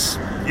there's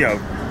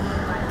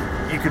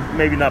you could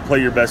maybe not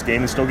play your best game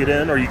and still get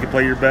in, or you could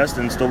play your best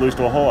and still lose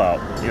to a hole out.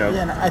 Yeah,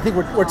 and I think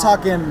we're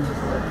talking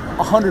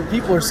 100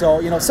 people or so.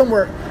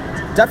 Somewhere.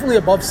 Definitely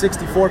above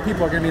 64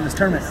 people are going to be in this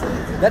tournament.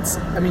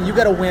 You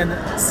got to win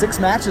 6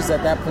 matches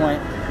at that point.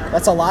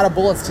 That's a lot of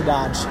bullets to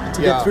dodge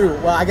to get through.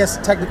 Well, I guess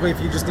technically if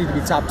you just need to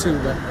be top 2,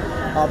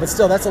 but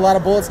still, that's a lot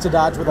of bullets to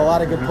dodge with a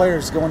lot of good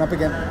players going up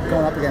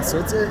against. So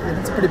it's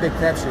a pretty big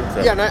crapshoot.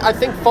 So. Yeah, and I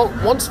think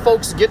once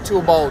folks get to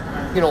about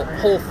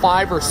hole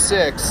 5 or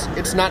 6,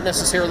 it's not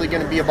necessarily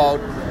going to be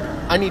about,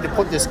 I need to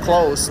put this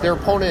close. Their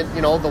opponent,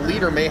 the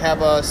leader may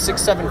have a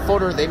 6-7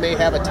 footer. They may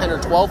have a 10 or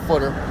 12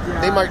 footer.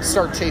 They might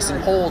start chasing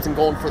holes and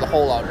going for the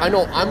hole out. I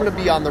know I'm going to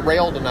be on the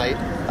rail tonight.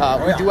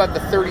 We do have the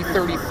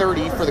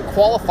 30-30-30 for the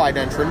qualified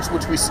entrance,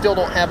 which we still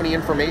don't have any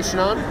information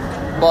on.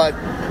 But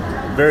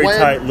very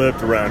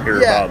tight-lipped around here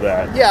about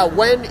that. Yeah,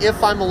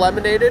 if I'm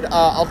eliminated,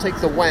 I'll take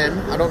the when.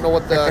 I don't know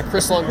what the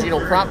Chris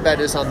Longino prop bet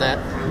is on that,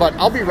 but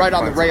I'll be right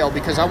on the rail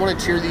because I want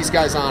to cheer these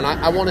guys on.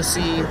 I want to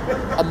see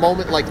a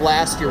moment like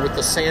last year with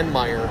the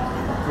Sandmeyer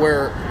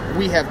where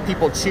we have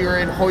people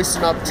cheering,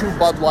 hoisting up 2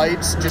 Bud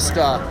Lights, just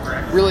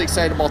really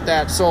excited about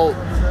that. So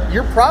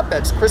your prop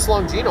bets, Chris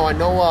Longino, I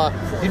know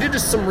you did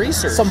just some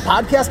research. Some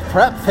podcast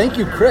prep. Thank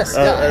you, Chris.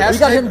 We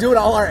got him doing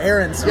all our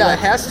errands. Yeah,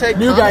 hashtag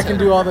new content. guy can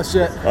do all this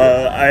shit.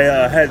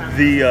 I had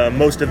the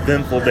most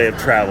eventful day of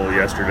travel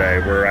yesterday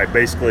where I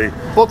basically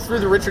booked through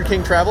the Richard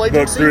King Travel Agency?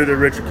 Booked through the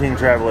Richard King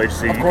Travel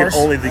Agency. You can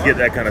only get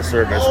that kind of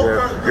service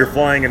where you're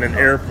flying in an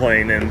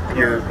airplane and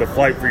the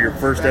flight for your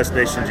first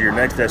destination to your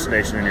next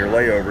destination and your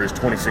layover is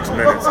 26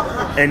 minutes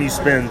and you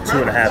spend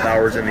 2.5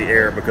 hours in the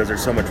air because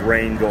there's so much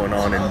rain going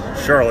on in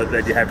Charlotte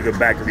that you have to go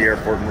back to the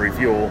airport and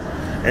refuel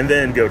and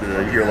then go to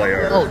your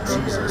layover. Oh,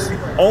 Jesus.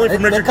 Only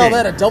from Richard King. They call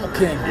that a double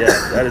king.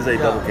 Yeah, that is a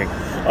double king.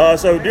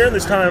 So during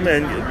this time,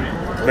 and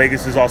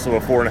Vegas is also a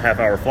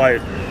 4.5-hour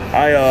flight,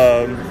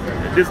 I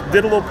just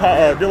did a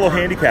little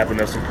handicapping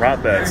of some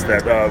prop bets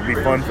that would be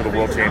fun for the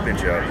World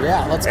Championship.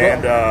 Yeah, let's go.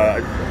 And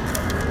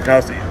now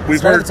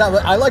we've heard.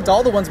 I liked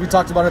all the ones we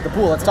talked about at the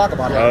pool. Let's talk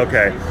about it.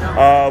 Okay.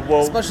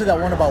 Well, especially that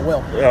one about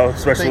Will.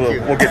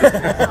 We'll get it.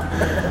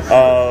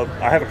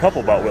 I have a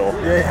couple about Will.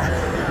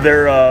 Yeah.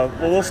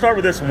 We'll start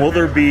with this one. Will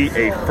there be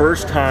a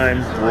first-time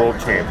world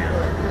champion?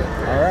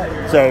 All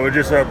right. So we'll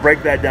just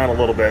break that down a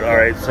little bit. All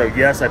right. So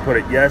yes, I put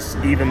it yes,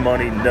 even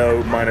money,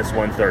 no, minus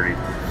 130.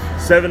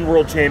 7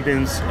 world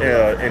champions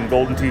in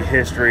Golden Tee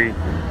history.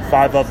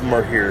 5 of them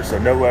are here. So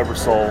no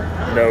Eversole,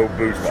 no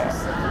Bourgeois.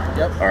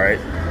 Yep. All right.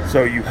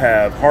 So you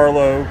have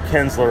Harlow,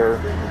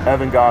 Kinsler,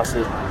 Evan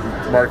Gossett,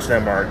 Mark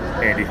Stenmark,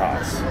 Andy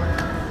Haas.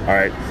 All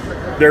right.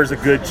 There's a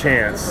good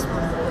chance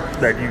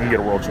that you can get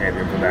a world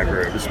champion from that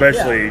group,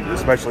 especially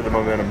the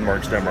momentum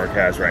Mark Stenmark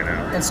has right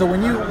now. And so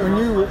when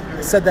you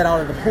said that out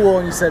of the pool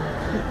and you said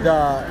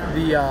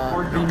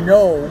the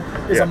no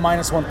is a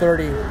minus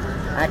 130,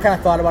 I kind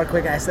of thought about it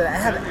quick and I said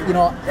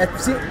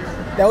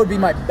that would be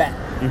my bet.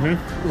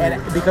 Mm-hmm.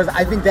 And because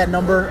I think that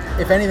number,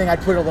 if anything,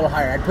 I'd put it a little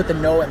higher. I'd put the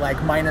no at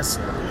like minus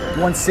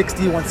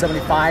 160,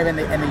 175, and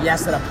the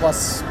yes at a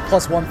plus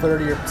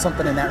 130 or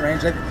something in that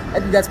range. I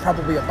think that's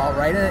probably about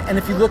right. And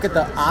if you look at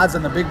the odds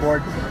on the big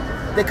board,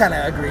 they kind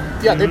of agree.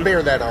 Yeah, they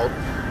bear that out.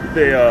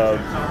 They,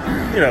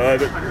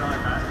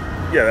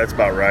 that's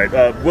about right.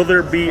 Will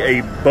there be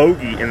a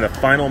bogey in the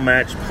final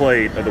match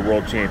played of the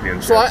World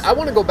Championships? So I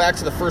want to go back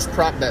to the first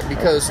prop bet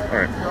because,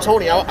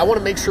 Tony, I want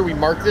to make sure we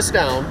mark this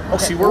down,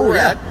 see where we're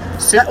at.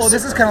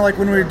 This is kind of like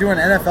when we were doing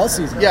NFL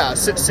season. Yeah,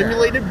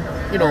 simulated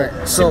you know, All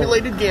right, so-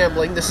 simulated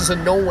gambling. This is a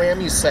no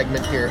whammies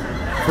segment here.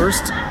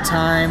 First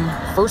time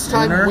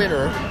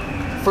winner,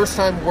 first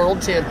time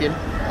world champion.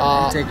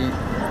 taking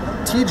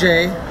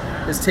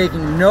TJ is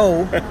taking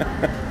no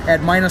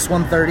at minus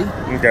 130.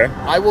 Okay.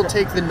 I will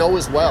take the no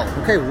as well.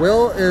 Okay,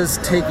 Will is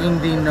taking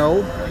the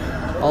no,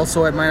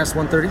 also at minus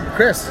 130.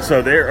 Chris, So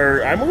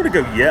I'm going to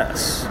go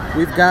yes.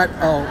 we've got.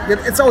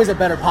 It's always a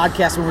better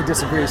podcast when we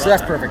disagree, so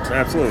that's perfect.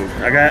 Absolutely.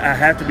 I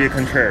have to be a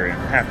contrarian.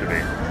 Have to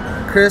be.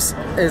 Chris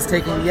is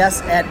taking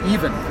yes at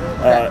even.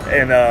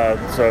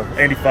 So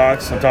Andy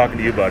Fox, I'm talking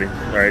to you, buddy.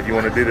 All right, if you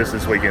want to do this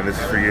weekend, this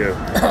is for you.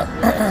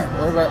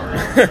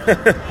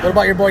 What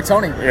about your boy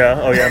Tony? Yeah.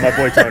 Oh yeah, my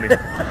boy Tony.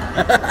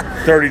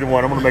 30-1.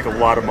 I'm going to make a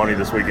lot of money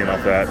this weekend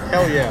off that.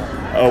 Hell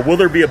yeah. Will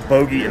there be a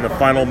bogey in the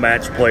final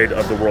match played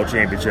of the World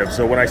Championship?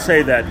 So when I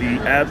say that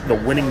the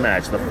winning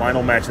match, the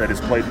final match that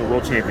is played in the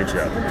World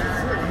Championship,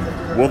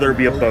 will there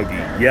be a bogey?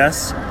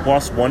 Yes,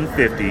 plus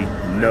 150.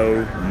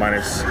 No,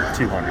 minus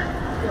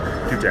 200.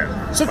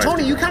 210. So,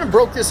 Tony, you kind of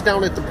broke this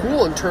down at the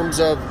pool in terms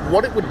of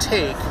what it would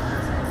take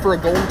for a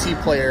Golden Tee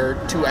player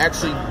to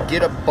actually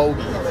get a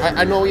bogey.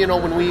 I know,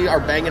 when we are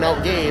banging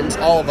out games,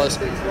 all of us,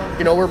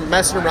 we're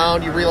messing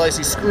around. You realize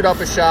you screwed up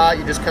a shot.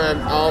 You just kind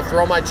of, I'll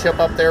throw my chip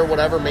up there,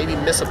 whatever, maybe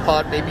miss a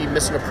putt, maybe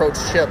miss an approach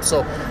chip.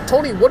 So,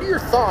 Tony, what are your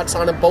thoughts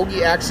on a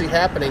bogey actually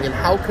happening, and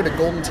how could a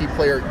Golden Tee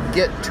player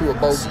get to a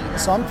bogey?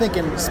 So I'm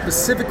thinking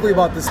specifically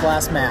about this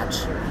last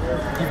match.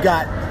 You've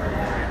got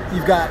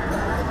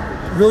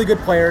really good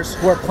players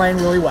who are playing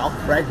really well,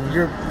 right?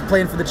 You're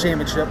playing for the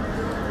championship,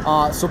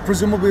 so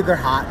presumably they're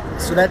hot.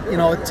 So that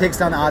it takes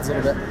down the odds a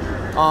little bit.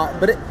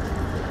 But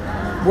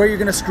where you're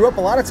going to screw up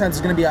a lot of times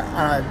is going to be on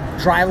a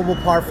drivable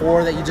par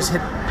 4 that you just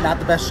hit not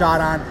the best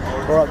shot on,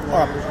 or a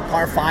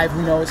par 5,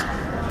 who knows.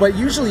 But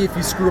usually, if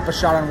you screw up a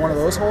shot on one of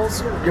those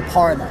holes, you're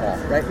par in the hole,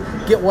 right?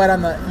 You get wet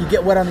on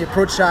the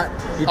approach shot.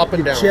 You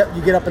down. Chip,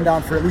 you get up and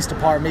down for at least a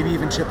par, maybe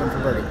even chipping for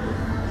birdie.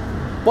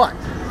 But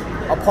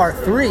a par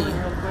 3.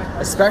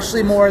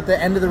 Especially more at the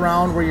end of the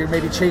round where you're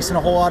maybe chasing a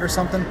hole out or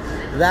something,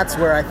 that's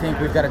where I think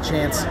we've got a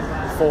chance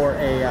for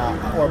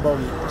a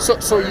bogey.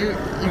 So you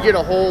get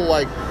a hole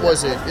like,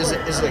 is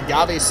it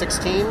Agave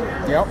 16?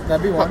 Yep,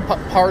 that'd be one.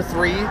 Par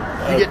 3, you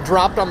get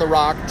dropped on the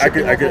rock, I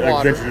could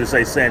water. venture to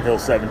say Sandhill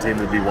 17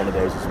 would be one of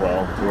those as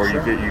well, where you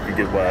could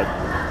get wet.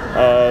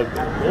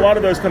 A lot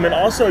of those come in.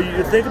 Also,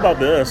 you think about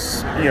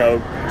this,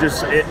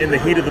 just in the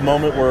heat of the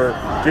moment, where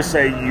just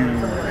say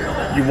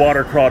you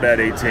water crawled at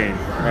 18.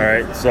 All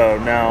right, so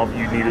now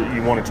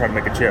you want to try to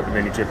make a chip, and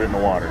then you chip it in the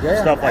water.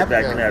 Yeah, Stuff like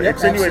that can have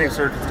extenuating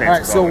circumstances. All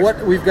right, so always.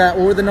 what we've got?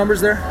 What were the numbers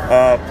there?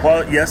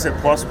 Yes at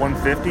plus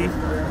 150,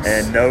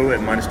 and no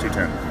at minus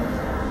 210.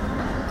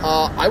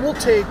 I will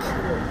take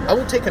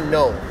a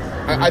no.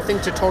 I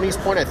think, to Tony's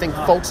point, I think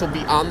folks will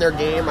be on their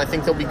game. I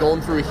think they'll be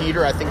going through a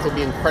heater. I think they'll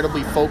be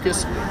incredibly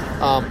focused.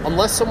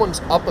 Unless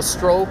someone's up a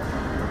stroke,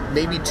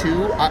 maybe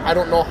 2, I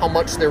don't know how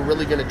much they're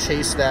really going to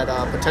chase that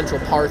potential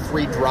par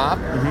 3 drop.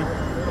 Mm-hmm.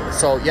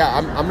 So yeah,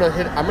 I'm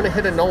gonna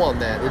hit a no on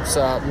that. It's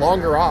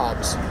longer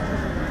odds.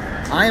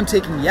 I am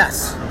taking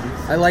yes.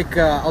 I like.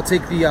 I'll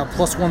take the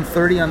plus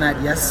 130 on that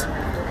yes.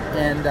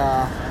 And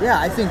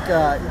I think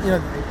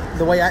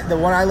the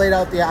one I laid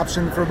out the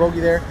option for a bogey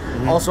there.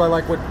 Mm-hmm. Also, I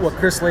like what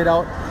Chris laid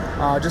out.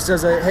 Just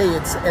as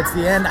it's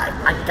the end.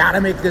 I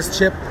gotta make this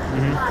chip,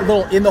 a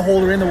little in the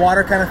hole or in the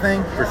water kind of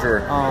thing. For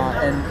sure.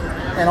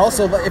 And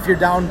also, if you're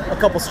down a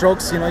couple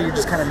strokes, you're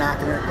just kind of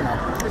knocking it.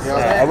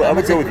 I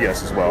would go with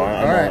yes as well.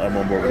 I'm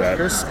on board with that.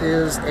 Chris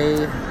is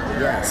a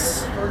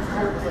yes.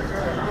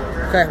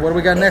 Okay, what do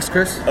we got next,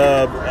 Chris?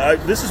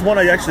 This is one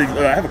I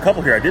have a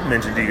couple here I did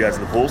mention to you guys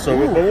in the pool, but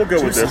we'll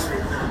go with this.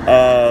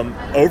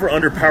 Over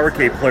under Power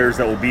K players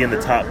that will be in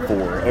the top 4.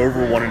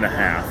 Over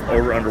 1.5.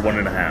 Over under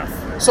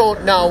 1.5. So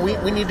now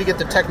we need to get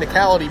the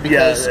technicality,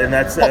 because and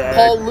that's,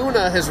 Paul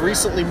Luna has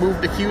recently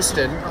moved to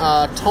Houston.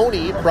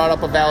 Tony brought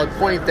up a valid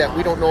point that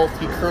we don't know if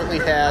he currently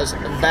has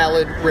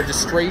valid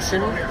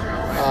registration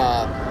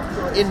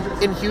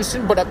in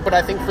Houston, but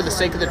I think for the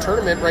sake of the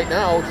tournament right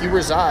now, he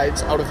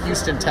resides out of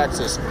Houston,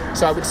 Texas.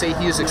 So I would say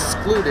he is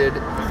excluded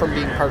from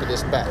being part of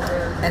this bet.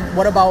 And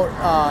what about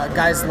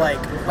guys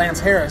like Lance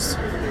Harris,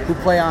 who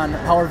play on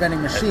power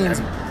vending machines?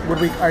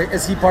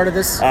 Is he part of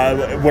this?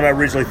 When I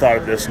originally thought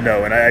of this,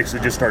 no, and I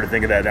actually just started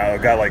thinking that now. A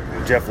guy like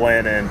Jeff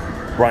Land and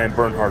Brian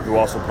Bernhardt, who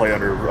also play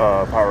under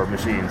Power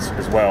Machines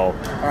as well.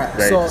 All right,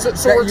 so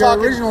your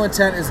talking original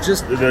intent is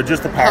just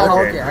the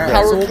Power K. Okay, all right.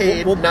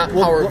 Powercade, not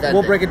Power Vending.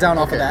 We'll break it down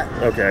off of that.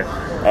 Okay.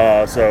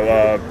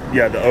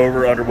 The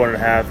over under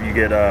 1.5, you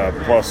get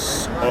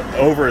plus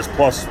over is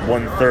plus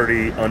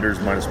 130, under is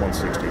minus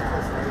 160.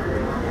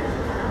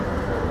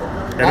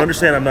 And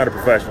understand, I'm not a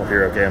professional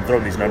here. Okay, I'm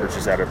throwing these numbers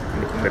just out of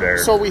midair.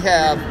 So we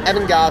have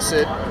Evan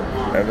Gossett,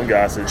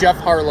 Jeff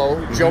Harlow,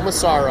 Joe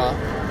Massara,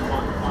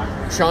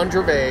 Sean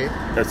Gervais.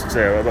 That's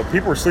exciting.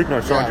 People were sleeping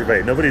on Sean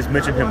Gervais. Nobody's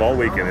mentioned him all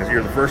weekend.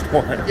 You're the first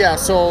one. Yeah,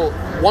 so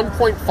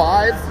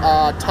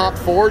 1.5, top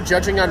 4,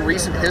 judging on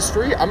recent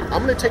history, I'm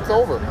going to take the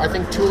over. I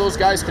think 2 of those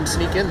guys can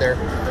sneak in there.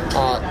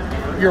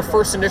 your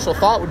first initial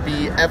thought would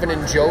be Evan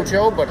and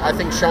JoJo, but I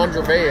think Sean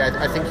Gervais,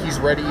 I think he's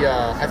ready.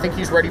 I think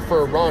he's ready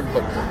for a run.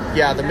 But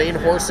yeah, the main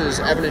horses,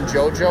 Evan and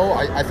JoJo,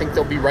 I think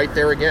they'll be right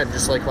there again,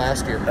 just like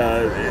last year.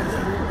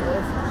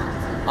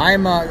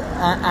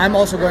 I'm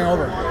also going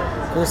over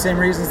for the same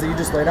reasons that you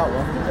just laid out,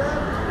 Will.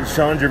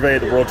 Sean Gervais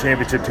at the World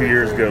Championship 2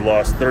 years ago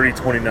lost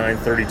 30-29,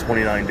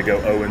 30-29 to go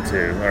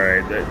 0-2. All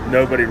right,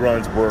 nobody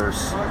runs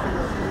worse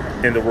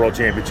in the World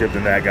Championship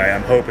than that guy.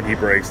 I'm hoping he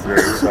breaks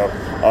through. So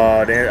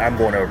I'm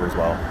going over as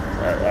well.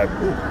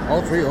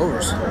 All 3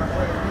 overs.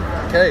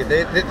 Okay,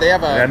 they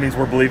have a. That means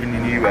we're believing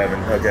in you,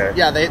 Evan. Okay.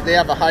 Yeah, they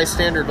have a high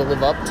standard to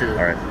live up to.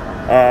 All right.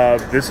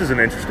 This is an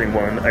interesting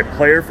one. A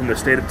player from the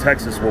state of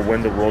Texas will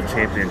win the World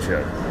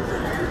Championship.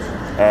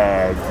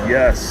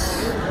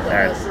 Yes,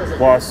 at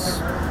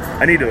plus.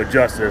 I need to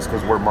adjust this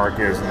because where Mark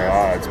is in the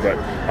odds, but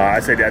I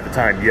said at the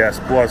time, yes,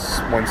 plus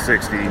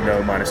 160,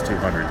 no, minus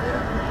 200.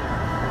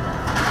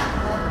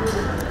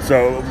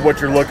 So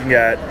what you're looking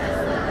at,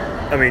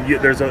 I mean,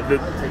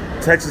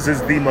 Texas is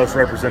the most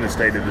represented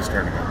state in this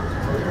tournament.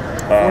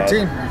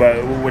 14.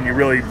 But when you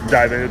really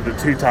dive into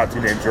the top two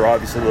names you're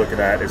obviously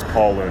looking at is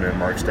Paul Luna and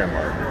Mark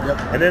Stenmark.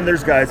 Yep. And then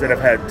there's guys that have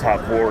had top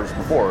 4s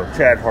before.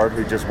 Chad Hart,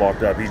 who just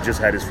walked up, he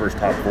just had his first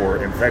top 4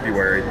 in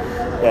February.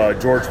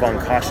 George von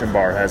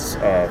Koschenbar has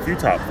a few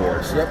top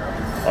 4s. Yep.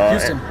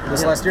 Houston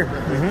this last year.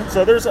 Mm-hmm.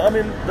 So there's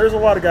a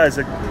lot of guys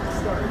that.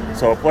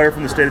 So a player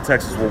from the state of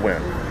Texas will win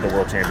the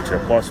World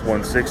Championship. Plus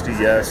 160,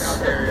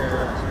 yes.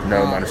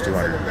 No, minus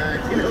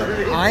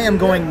 200. I am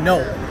going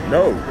no.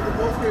 No.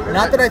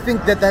 Not that I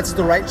think that that's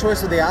the right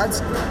choice of the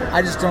odds.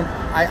 I just don't.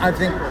 I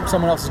think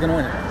someone else is going to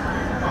win it.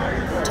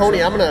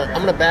 Tony, I'm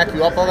gonna back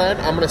you up on that.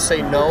 I'm gonna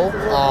say no.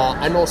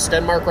 I know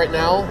Stenmark right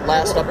now.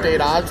 Last update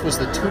odds was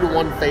the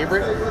 2-1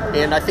 favorite,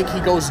 and I think he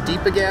goes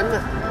deep again.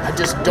 I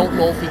just don't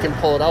know if he can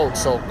pull it out.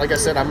 So, like I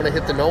said, I'm gonna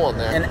hit the no on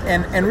that.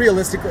 And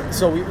realistically,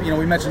 so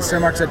we mentioned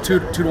Stenmark's at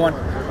 2-1.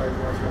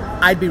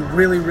 I'd be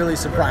really, really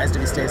surprised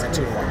if he stays at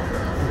 2-1.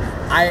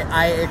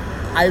 I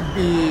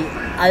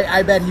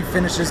bet he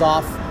finishes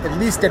off at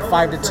least at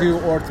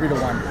 5-2 or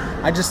 3-1.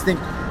 I just think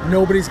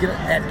nobody's gonna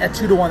at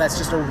 2-1. That's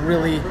just a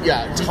really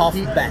tough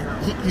bet.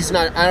 He's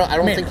not. I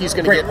don't think he's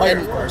gonna get.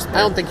 Any, course, I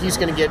don't think he's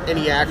gonna get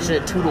any action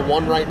at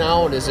 2-1 right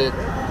now. And is it?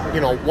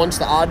 Once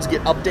the odds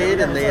get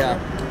updated and they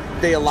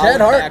allow Chad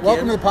him Hart, back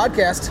welcome in. to the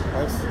podcast.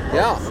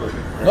 Yeah.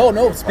 No,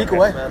 speak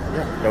away.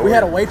 No We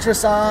had a worries.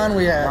 waitress on.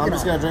 We had. I'm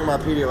just gonna drink my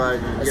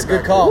Pedialyte. And That's a get good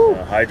back. call.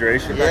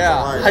 Hydration.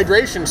 Yeah.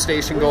 Hydration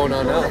station going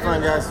on now. Have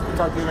fun, guys.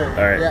 Talk to you later.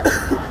 All right. Yeah.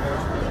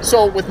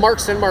 So with Mark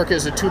Stenmark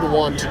as a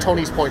 2-1, to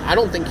Tony's point, I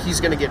don't think he's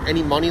going to get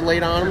any money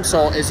laid on him.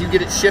 So as you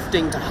get it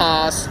shifting to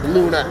Haas,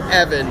 Luna,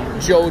 Evan,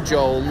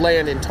 JoJo,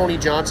 Landon, Tony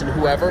Johnson,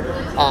 whoever,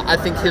 I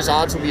think his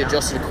odds will be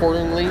adjusted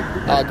accordingly,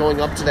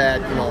 going up to that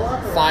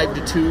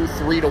 5-2,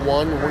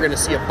 3-1. We're going to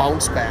see a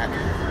bounce back.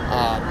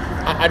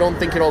 I don't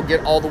think it'll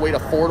get all the way to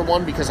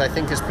 4-1 because I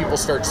think as people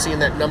start seeing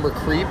that number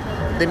creep,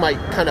 they might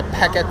kind of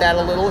peck at that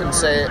a little and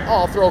say,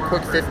 I'll throw a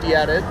quick 50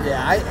 at it.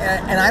 Yeah, I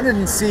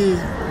didn't see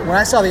when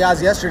I saw the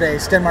odds yesterday.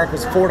 Stenmark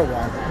was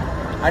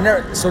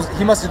 4-1. So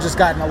he must have just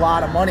gotten a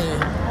lot of money.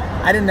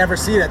 I didn't ever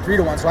see it at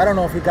 3-1. So I don't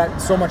know if he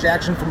got so much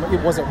action from.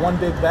 Was it one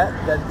big bet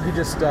that he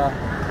just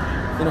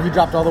he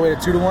dropped all the way to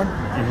 2-1?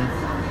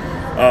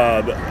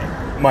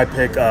 Mm-hmm. My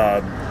pick.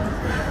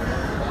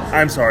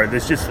 I'm sorry.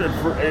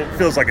 It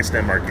feels like a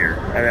Stenmark year.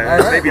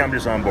 Right. Maybe I'm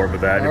just on board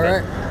with that. All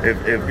right.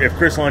 If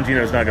Chris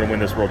Longino is not going to win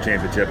this World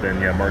Championship,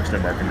 then yeah, Mark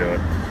Stenmark can do it.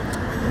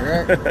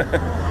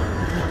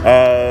 All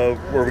right.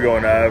 Where are we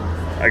going? I'll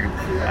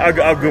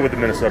go with the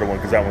Minnesota one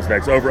because that one's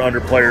next.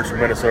 Over/under players from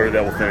Minnesota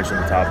that will finish in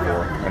the top 4,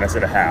 and I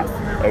said a half,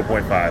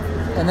 0.5.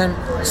 And then,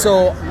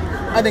 so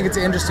I think it's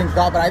an interesting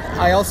thought, but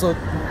I also,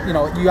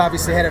 you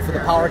obviously had it for the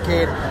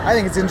Powercade. I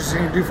think it's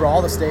interesting to do for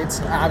all the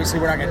states. Obviously,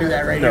 we're not going to do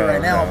that right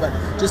now, but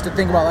just to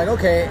think about, like,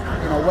 okay,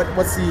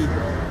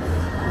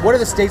 what are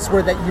the states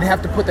where that you'd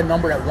have to put the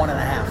number at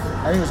 1.5?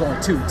 I think there's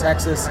only 2,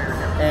 Texas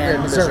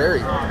and Missouri.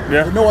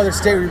 Yeah. No other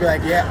state would be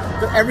like,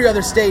 but every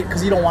other state,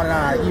 because you don't want it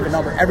on an even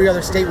number, every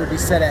other state would be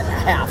set at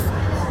half.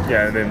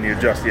 Yeah, and then you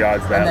adjust the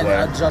odds that and way.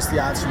 then adjust the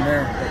odds from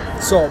there.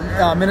 So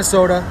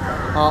Minnesota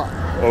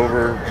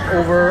Over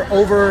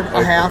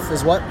a half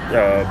is what?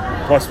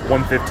 plus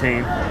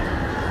 115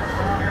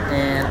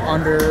 And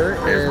under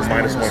is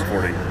minus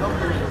 140.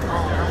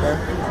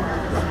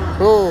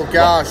 Oh,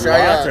 gosh.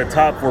 Lots of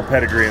top 4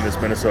 pedigree in this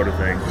Minnesota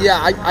thing.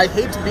 Yeah, I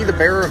hate to be the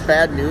bearer of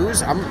bad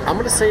news. I'm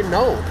going to say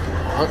no.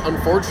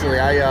 Unfortunately,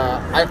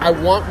 I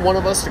want one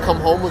of us to come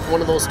home with one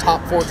of those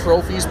top 4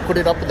 trophies, put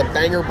it up in the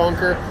banger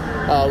bunker.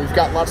 We've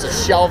got lots of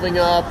shelving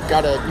up,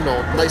 got a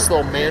nice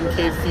little man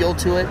cave feel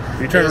to it.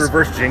 Are you trying to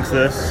reverse jinx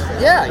this?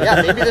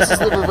 Yeah, maybe this is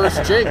the reverse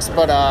jinx,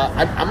 but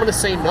I'm going to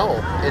say no.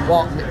 And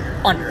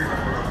under.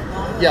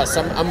 Yes,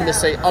 I'm going to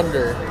say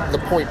under the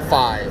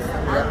 0.5.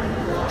 Yep.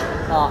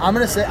 I'm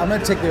going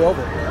to take the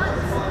over.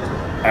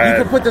 You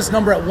could put this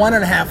number at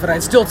 1.5, and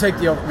I'd still take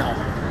the over. No.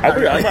 I'm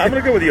going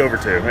to go with the over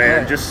 2, man.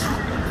 Right. Just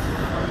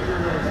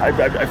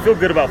I feel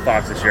good about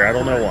Fox this year. I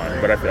don't know why,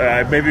 but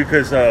I maybe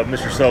because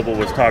Mr. Sobel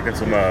was talking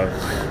some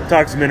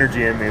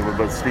energy in me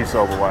with Steve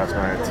Sobel last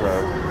night.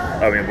 So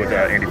with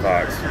Andy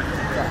Fox.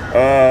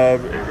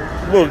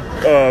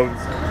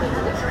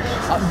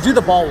 Do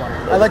the ball one.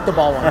 I like the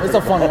ball one. It's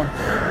a fun one.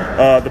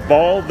 The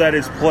ball that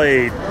is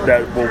played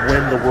that will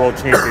win the World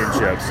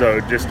Championship. So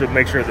just to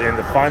make sure that in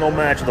the final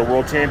match of the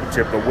World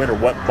Championship, the winner,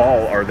 what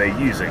ball are they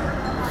using?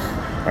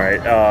 All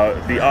right.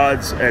 The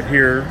odds at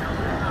here,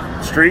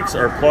 Streaks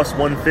are plus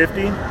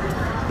 150.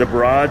 The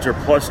Barrage are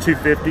plus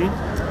 250.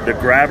 The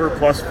Grabber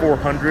plus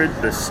 400.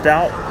 The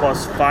Stout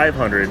plus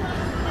 500.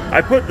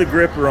 I put the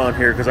Gripper on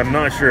here because I'm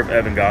not sure if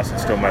Evan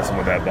Gosson's still messing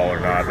with that ball or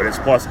not, but it's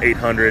plus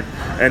 800,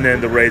 and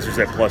then the Razor's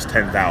at plus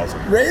 10,000.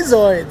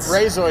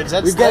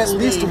 Razoids. We've got at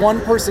least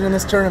one person in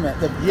this tournament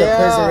that plays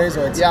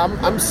the Razoids. Yeah,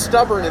 I'm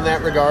stubborn in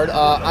that regard.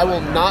 I will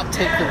not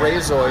take the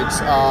Razoids,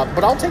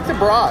 but I'll take the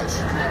Barrage.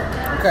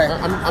 Okay.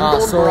 I'm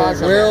going so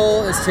Barrage.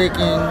 Will is taking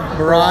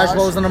Barrage.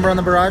 What was the number on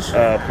the Barrage?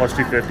 Plus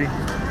 250.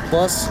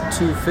 Plus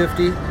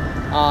 250.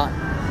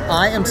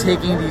 I am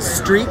taking the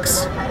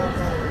Streaks.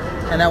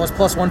 And that was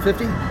plus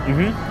 150?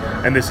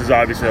 Mm-hmm. And this is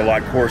obviously a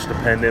lot course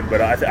dependent,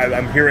 but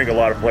I'm hearing a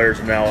lot of players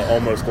now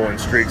almost going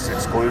Streaks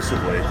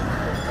exclusively.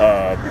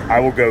 I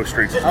will go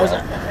Streaks as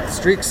well.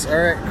 Streaks. All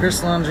right.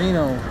 Chris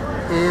Longino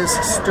is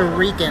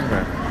streaking.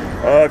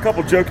 A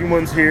couple joking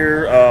ones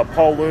here.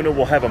 Paul Luna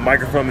will have a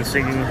microphone and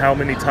singing how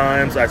many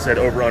times? I said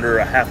over under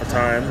a half a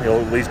time. He'll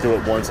at least do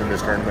it once in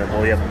this tournament.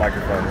 Will he have a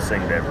microphone and sing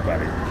to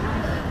everybody?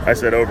 I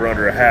said over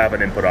under a half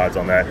and input odds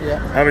on that. Yeah.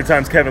 How many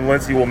times Kevin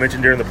Lindsay will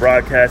mention during the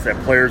broadcast that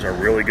players are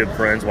really good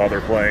friends while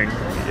they're playing?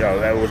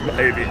 That was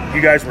you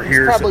guys were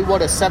here. It's probably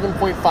a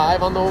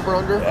 7.5 on the over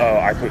under. Oh,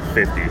 I put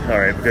 50. All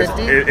right, because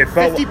 50? It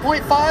felt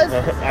 50.5.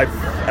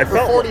 I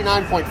felt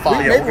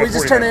 49.5. Maybe we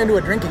just turn it into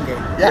a drinking game.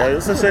 Yeah,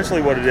 that's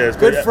essentially what it is.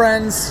 Good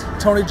friends.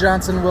 Tony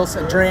Johnson,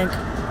 Wilson, drink.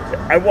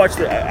 I watched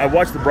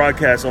the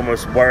broadcast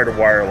almost wire to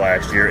wire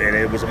last year, and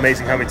it was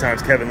amazing how many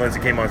times Kevin Lindsay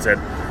came on and said,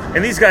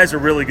 and these guys are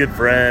really good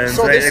friends.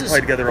 So they play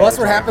together all that's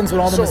the what time. happens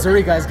when all the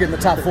Missouri guys get in the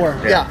top four.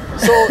 Yeah.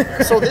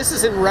 So this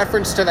is in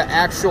reference to the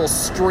actual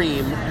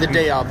stream, the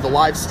day of, the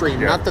live stream,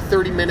 not the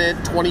 30-minute,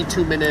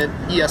 22-minute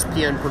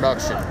ESPN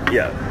production.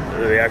 Yeah,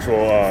 the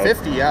actual...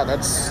 50,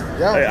 that's...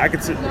 I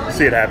could see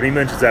it happen. He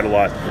mentions that a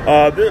lot.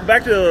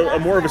 Back to a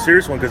more of a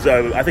serious one, because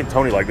I think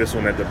Tony liked this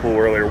one at the pool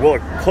earlier. Will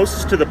it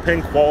closest to the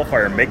pin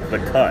qualifier make the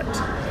cut?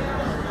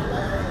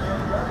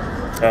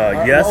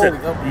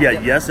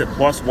 Yes at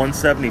plus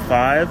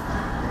 175,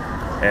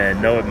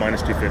 and no at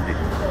minus 250.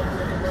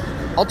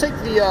 I'll take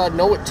the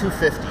no at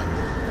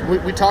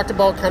 250. We talked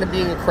about kind of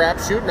being a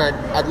crapshoot, and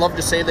I'd love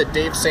to say that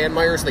Dave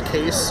Sandmeyer is the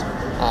case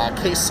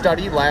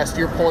study last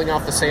year, pulling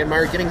off the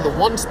Sandmeyer, getting the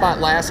 1 spot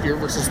last year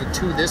versus the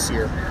 2 this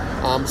year.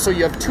 So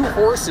you have 2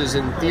 horses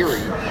in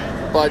theory,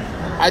 but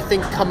I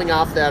think coming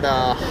off that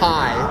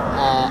high,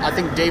 I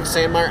think Dave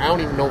Sandmeyer, I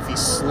don't even know if he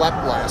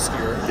slept last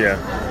year. Yeah.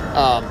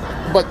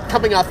 But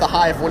coming off the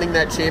high of winning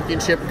that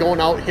championship,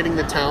 going out, hitting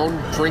the town,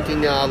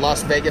 drinking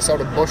Las Vegas out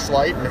of Busch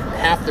Light and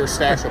half their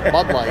stash of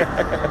Bud Light,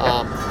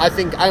 I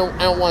think I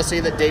don't want to say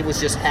that Dave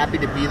was just happy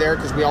to be there,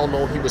 because we all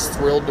know he was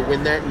thrilled to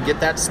win that and get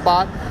that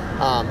spot.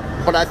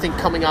 But I think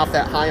coming off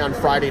that high on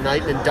Friday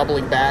night and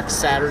doubling back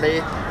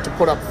Saturday to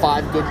put up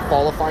 5 good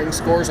qualifying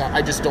scores,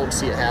 I just don't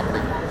see it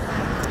happening.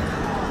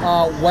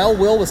 While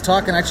Will was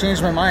talking, I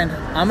changed my mind.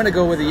 I'm going to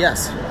go with a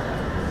yes.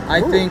 I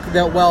think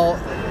that,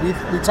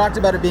 we talked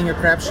about it being a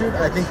crapshoot.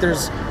 I think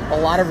there's a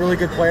lot of really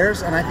good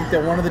players, and I think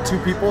that one of the 2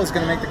 people is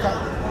going to make the cut.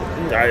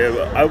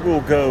 I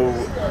will go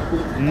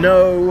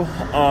no,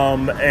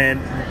 and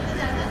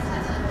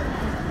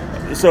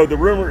so the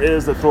rumor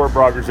is that Thor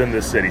Brogger's in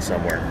this city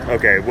somewhere.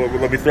 Okay, well,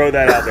 let me throw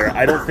that out there.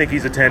 I don't think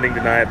he's attending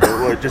tonight,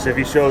 but just if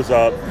he shows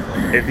up,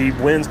 if he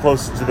wins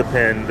closest to the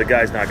pin, the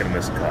guy's not going to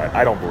miss a cut.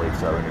 I don't believe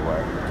so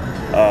anyway.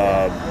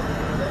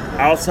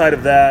 Outside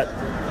of that,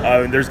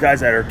 there's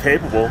guys that are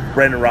capable.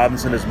 Brendan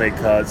Robinson has made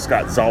cuts.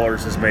 Scott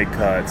Zollers has made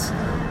cuts.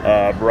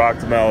 Barack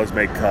Demel has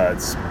made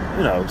cuts.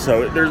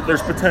 So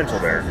there's potential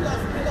there.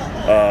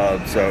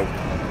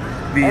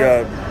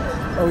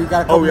 You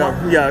got a couple more?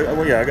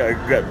 I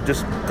got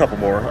just a couple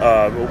more.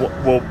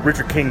 Will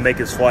Richard King make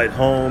his flight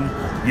home?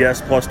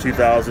 Yes, plus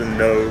 2,000.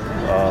 No,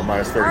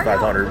 minus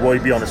 3,500. Will he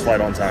be on his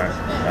flight on time?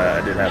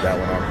 I did have that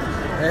one on.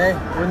 Hey,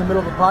 we're in the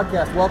middle of a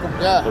podcast. Welcome.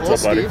 Yeah, What's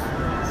up, buddy? Steve?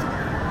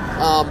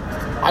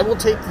 I will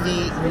take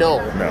the no.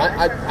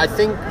 I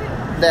think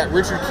that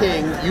Richard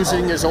King,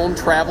 using his own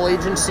travel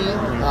agency,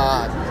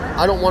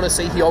 I don't want to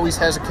say he always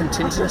has a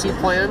contingency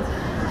plan.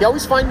 He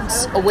always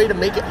finds a way to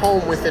make it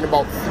home within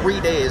about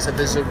 3 days of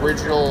his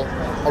original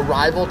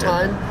arrival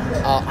time.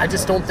 I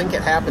just don't think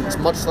it happens,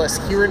 much less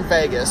here in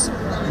Vegas.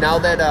 Now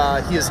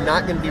that he is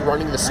not going to be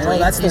running the stream.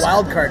 That's the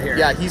wild card here.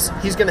 Yeah, he's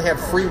going to have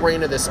free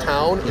reign of this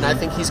town, and I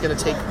think he's going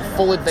to take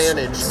full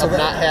advantage of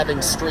not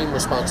having stream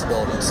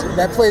responsibilities.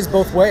 That plays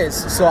both ways.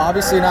 So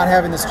obviously not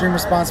having the stream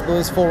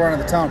responsibilities, full run of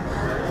the town.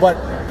 But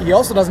he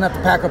also doesn't have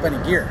to pack up any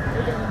gear.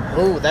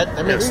 Oh,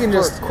 that makes We can for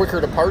just- a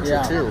quicker departure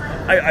Yeah. too.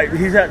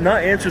 He's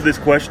not answered this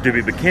question to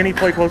me, but can he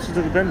play closer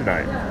to the bin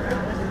tonight?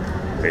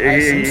 I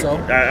assume so.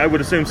 I would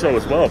assume so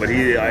as well, but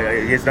he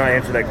has not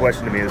answered that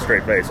question to me in a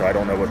straight face, so I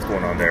don't know what's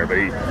going on there. But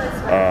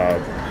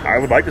I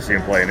would like to see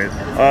him playing it.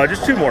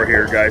 Just two more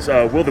here, guys.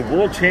 Will the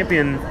world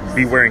champion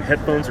be wearing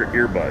headphones or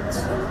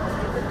earbuds?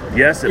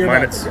 Yes, at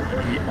minus.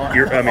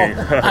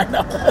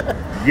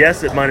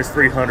 Yes, at minus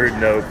 300.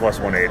 No, plus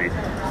 180.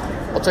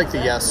 I'll take the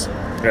yes.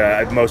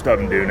 Most of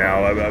them do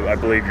now. I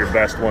believe your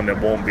best one that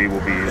won't be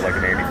will be like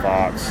an Andy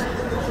Fox.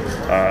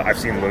 I've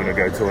seen Luna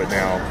go to it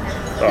now.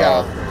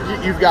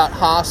 You've got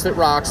Haas that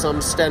rocks them,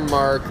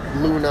 Stenmark,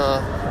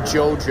 Luna,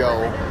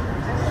 JoJo.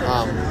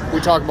 We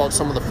talk about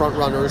some of the front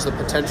runners, the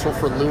potential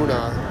for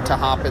Luna to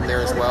hop in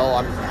there as well.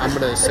 I'm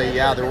going to say,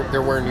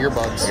 they're wearing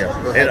earbuds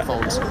or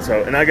headphones.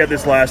 And I got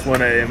this last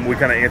one, and we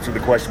kind of answered the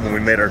question when we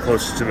made our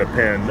closest to the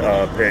pin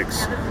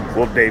picks.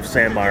 Will Dave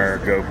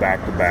Sandmeyer go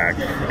back to back?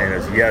 And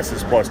his yes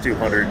is plus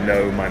 200,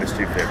 no minus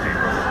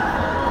 250.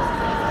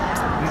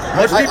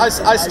 I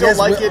still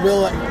like it.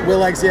 Will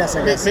likes yes,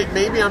 I guess.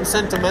 Maybe I'm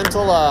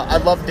sentimental. I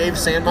love Dave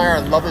Sandmeyer. I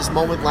love his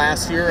moment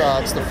last year.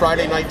 It's the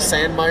Friday Night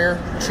Sandmeyer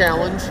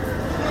Challenge.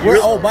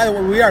 By the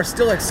way, we are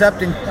still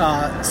accepting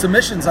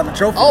submissions on the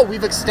trophy. Oh,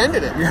 we've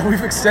extended it. Yeah,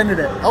 we've extended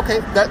it. Okay,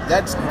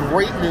 that's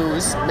great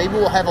news. Maybe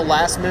we'll have a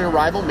last-minute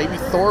arrival. Maybe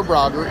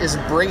Thorbrogger is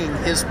bringing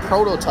his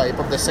prototype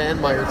of the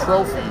Sandmeyer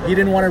trophy. He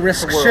didn't want to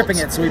risk Worlds. shipping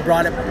it, so he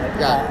brought it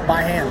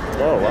by hand.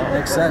 Oh, wow.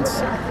 Makes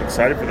sense.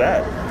 Excited for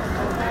that.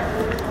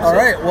 All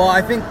right. Well,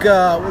 I think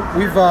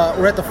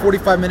we're at the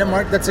 45-minute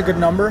mark. That's a good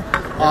number.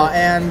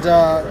 And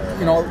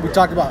we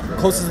talked about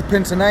closest to the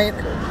pin tonight.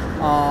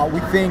 We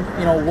think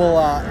we'll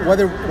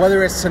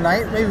whether it's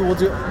tonight, maybe we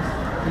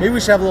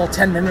should have a little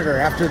 10-minute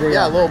after the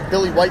a little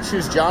Billy White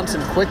Shoes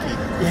Johnson quickie.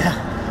 Yeah.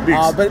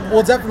 But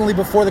we'll definitely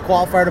before the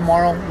qualifier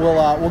tomorrow.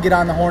 We'll get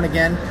on the horn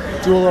again.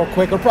 Do a little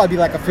quick. It'll probably be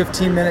like a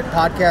 15-minute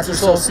podcast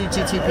Just or a so.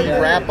 little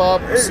CTTP wrap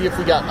up. See if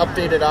we got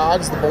updated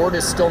odds. The board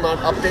is still not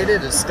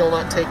updated. It's still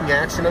not taking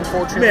action,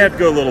 unfortunately. May have to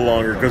go a little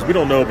longer because we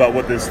don't know about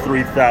what this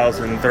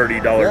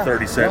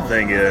 $3,030.30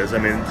 thing is. I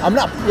mean, I'm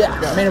not. Yeah.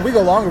 I mean, if we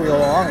go longer, we go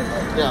longer.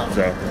 Yeah.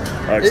 So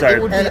excited.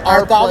 It would be And our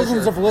our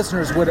thousands pleasure. of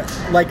listeners would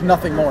like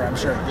nothing more, I'm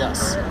sure.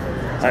 Yes.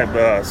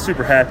 I'm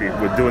super happy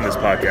with doing this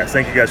podcast.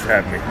 Thank you guys for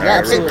having me. Yeah,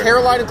 it's in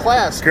Carolina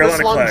class.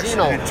 Carolina Chris class,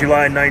 Longino.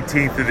 July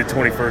 19th through the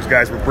 21st.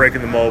 Guys, we're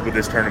breaking the mold with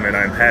this tournament.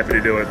 I'm happy to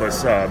do it.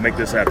 Let's make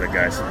this epic,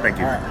 guys. Thank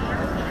you.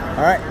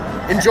 All right.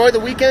 Enjoy the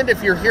weekend.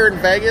 If you're here in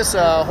Vegas,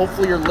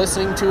 hopefully you're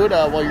listening to it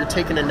while you're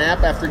taking a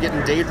nap after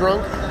getting day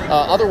drunk.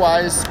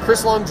 Otherwise,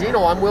 Chris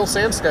Longino, I'm Will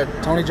Samstead.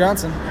 Tony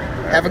Johnson.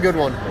 Have a good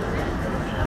one.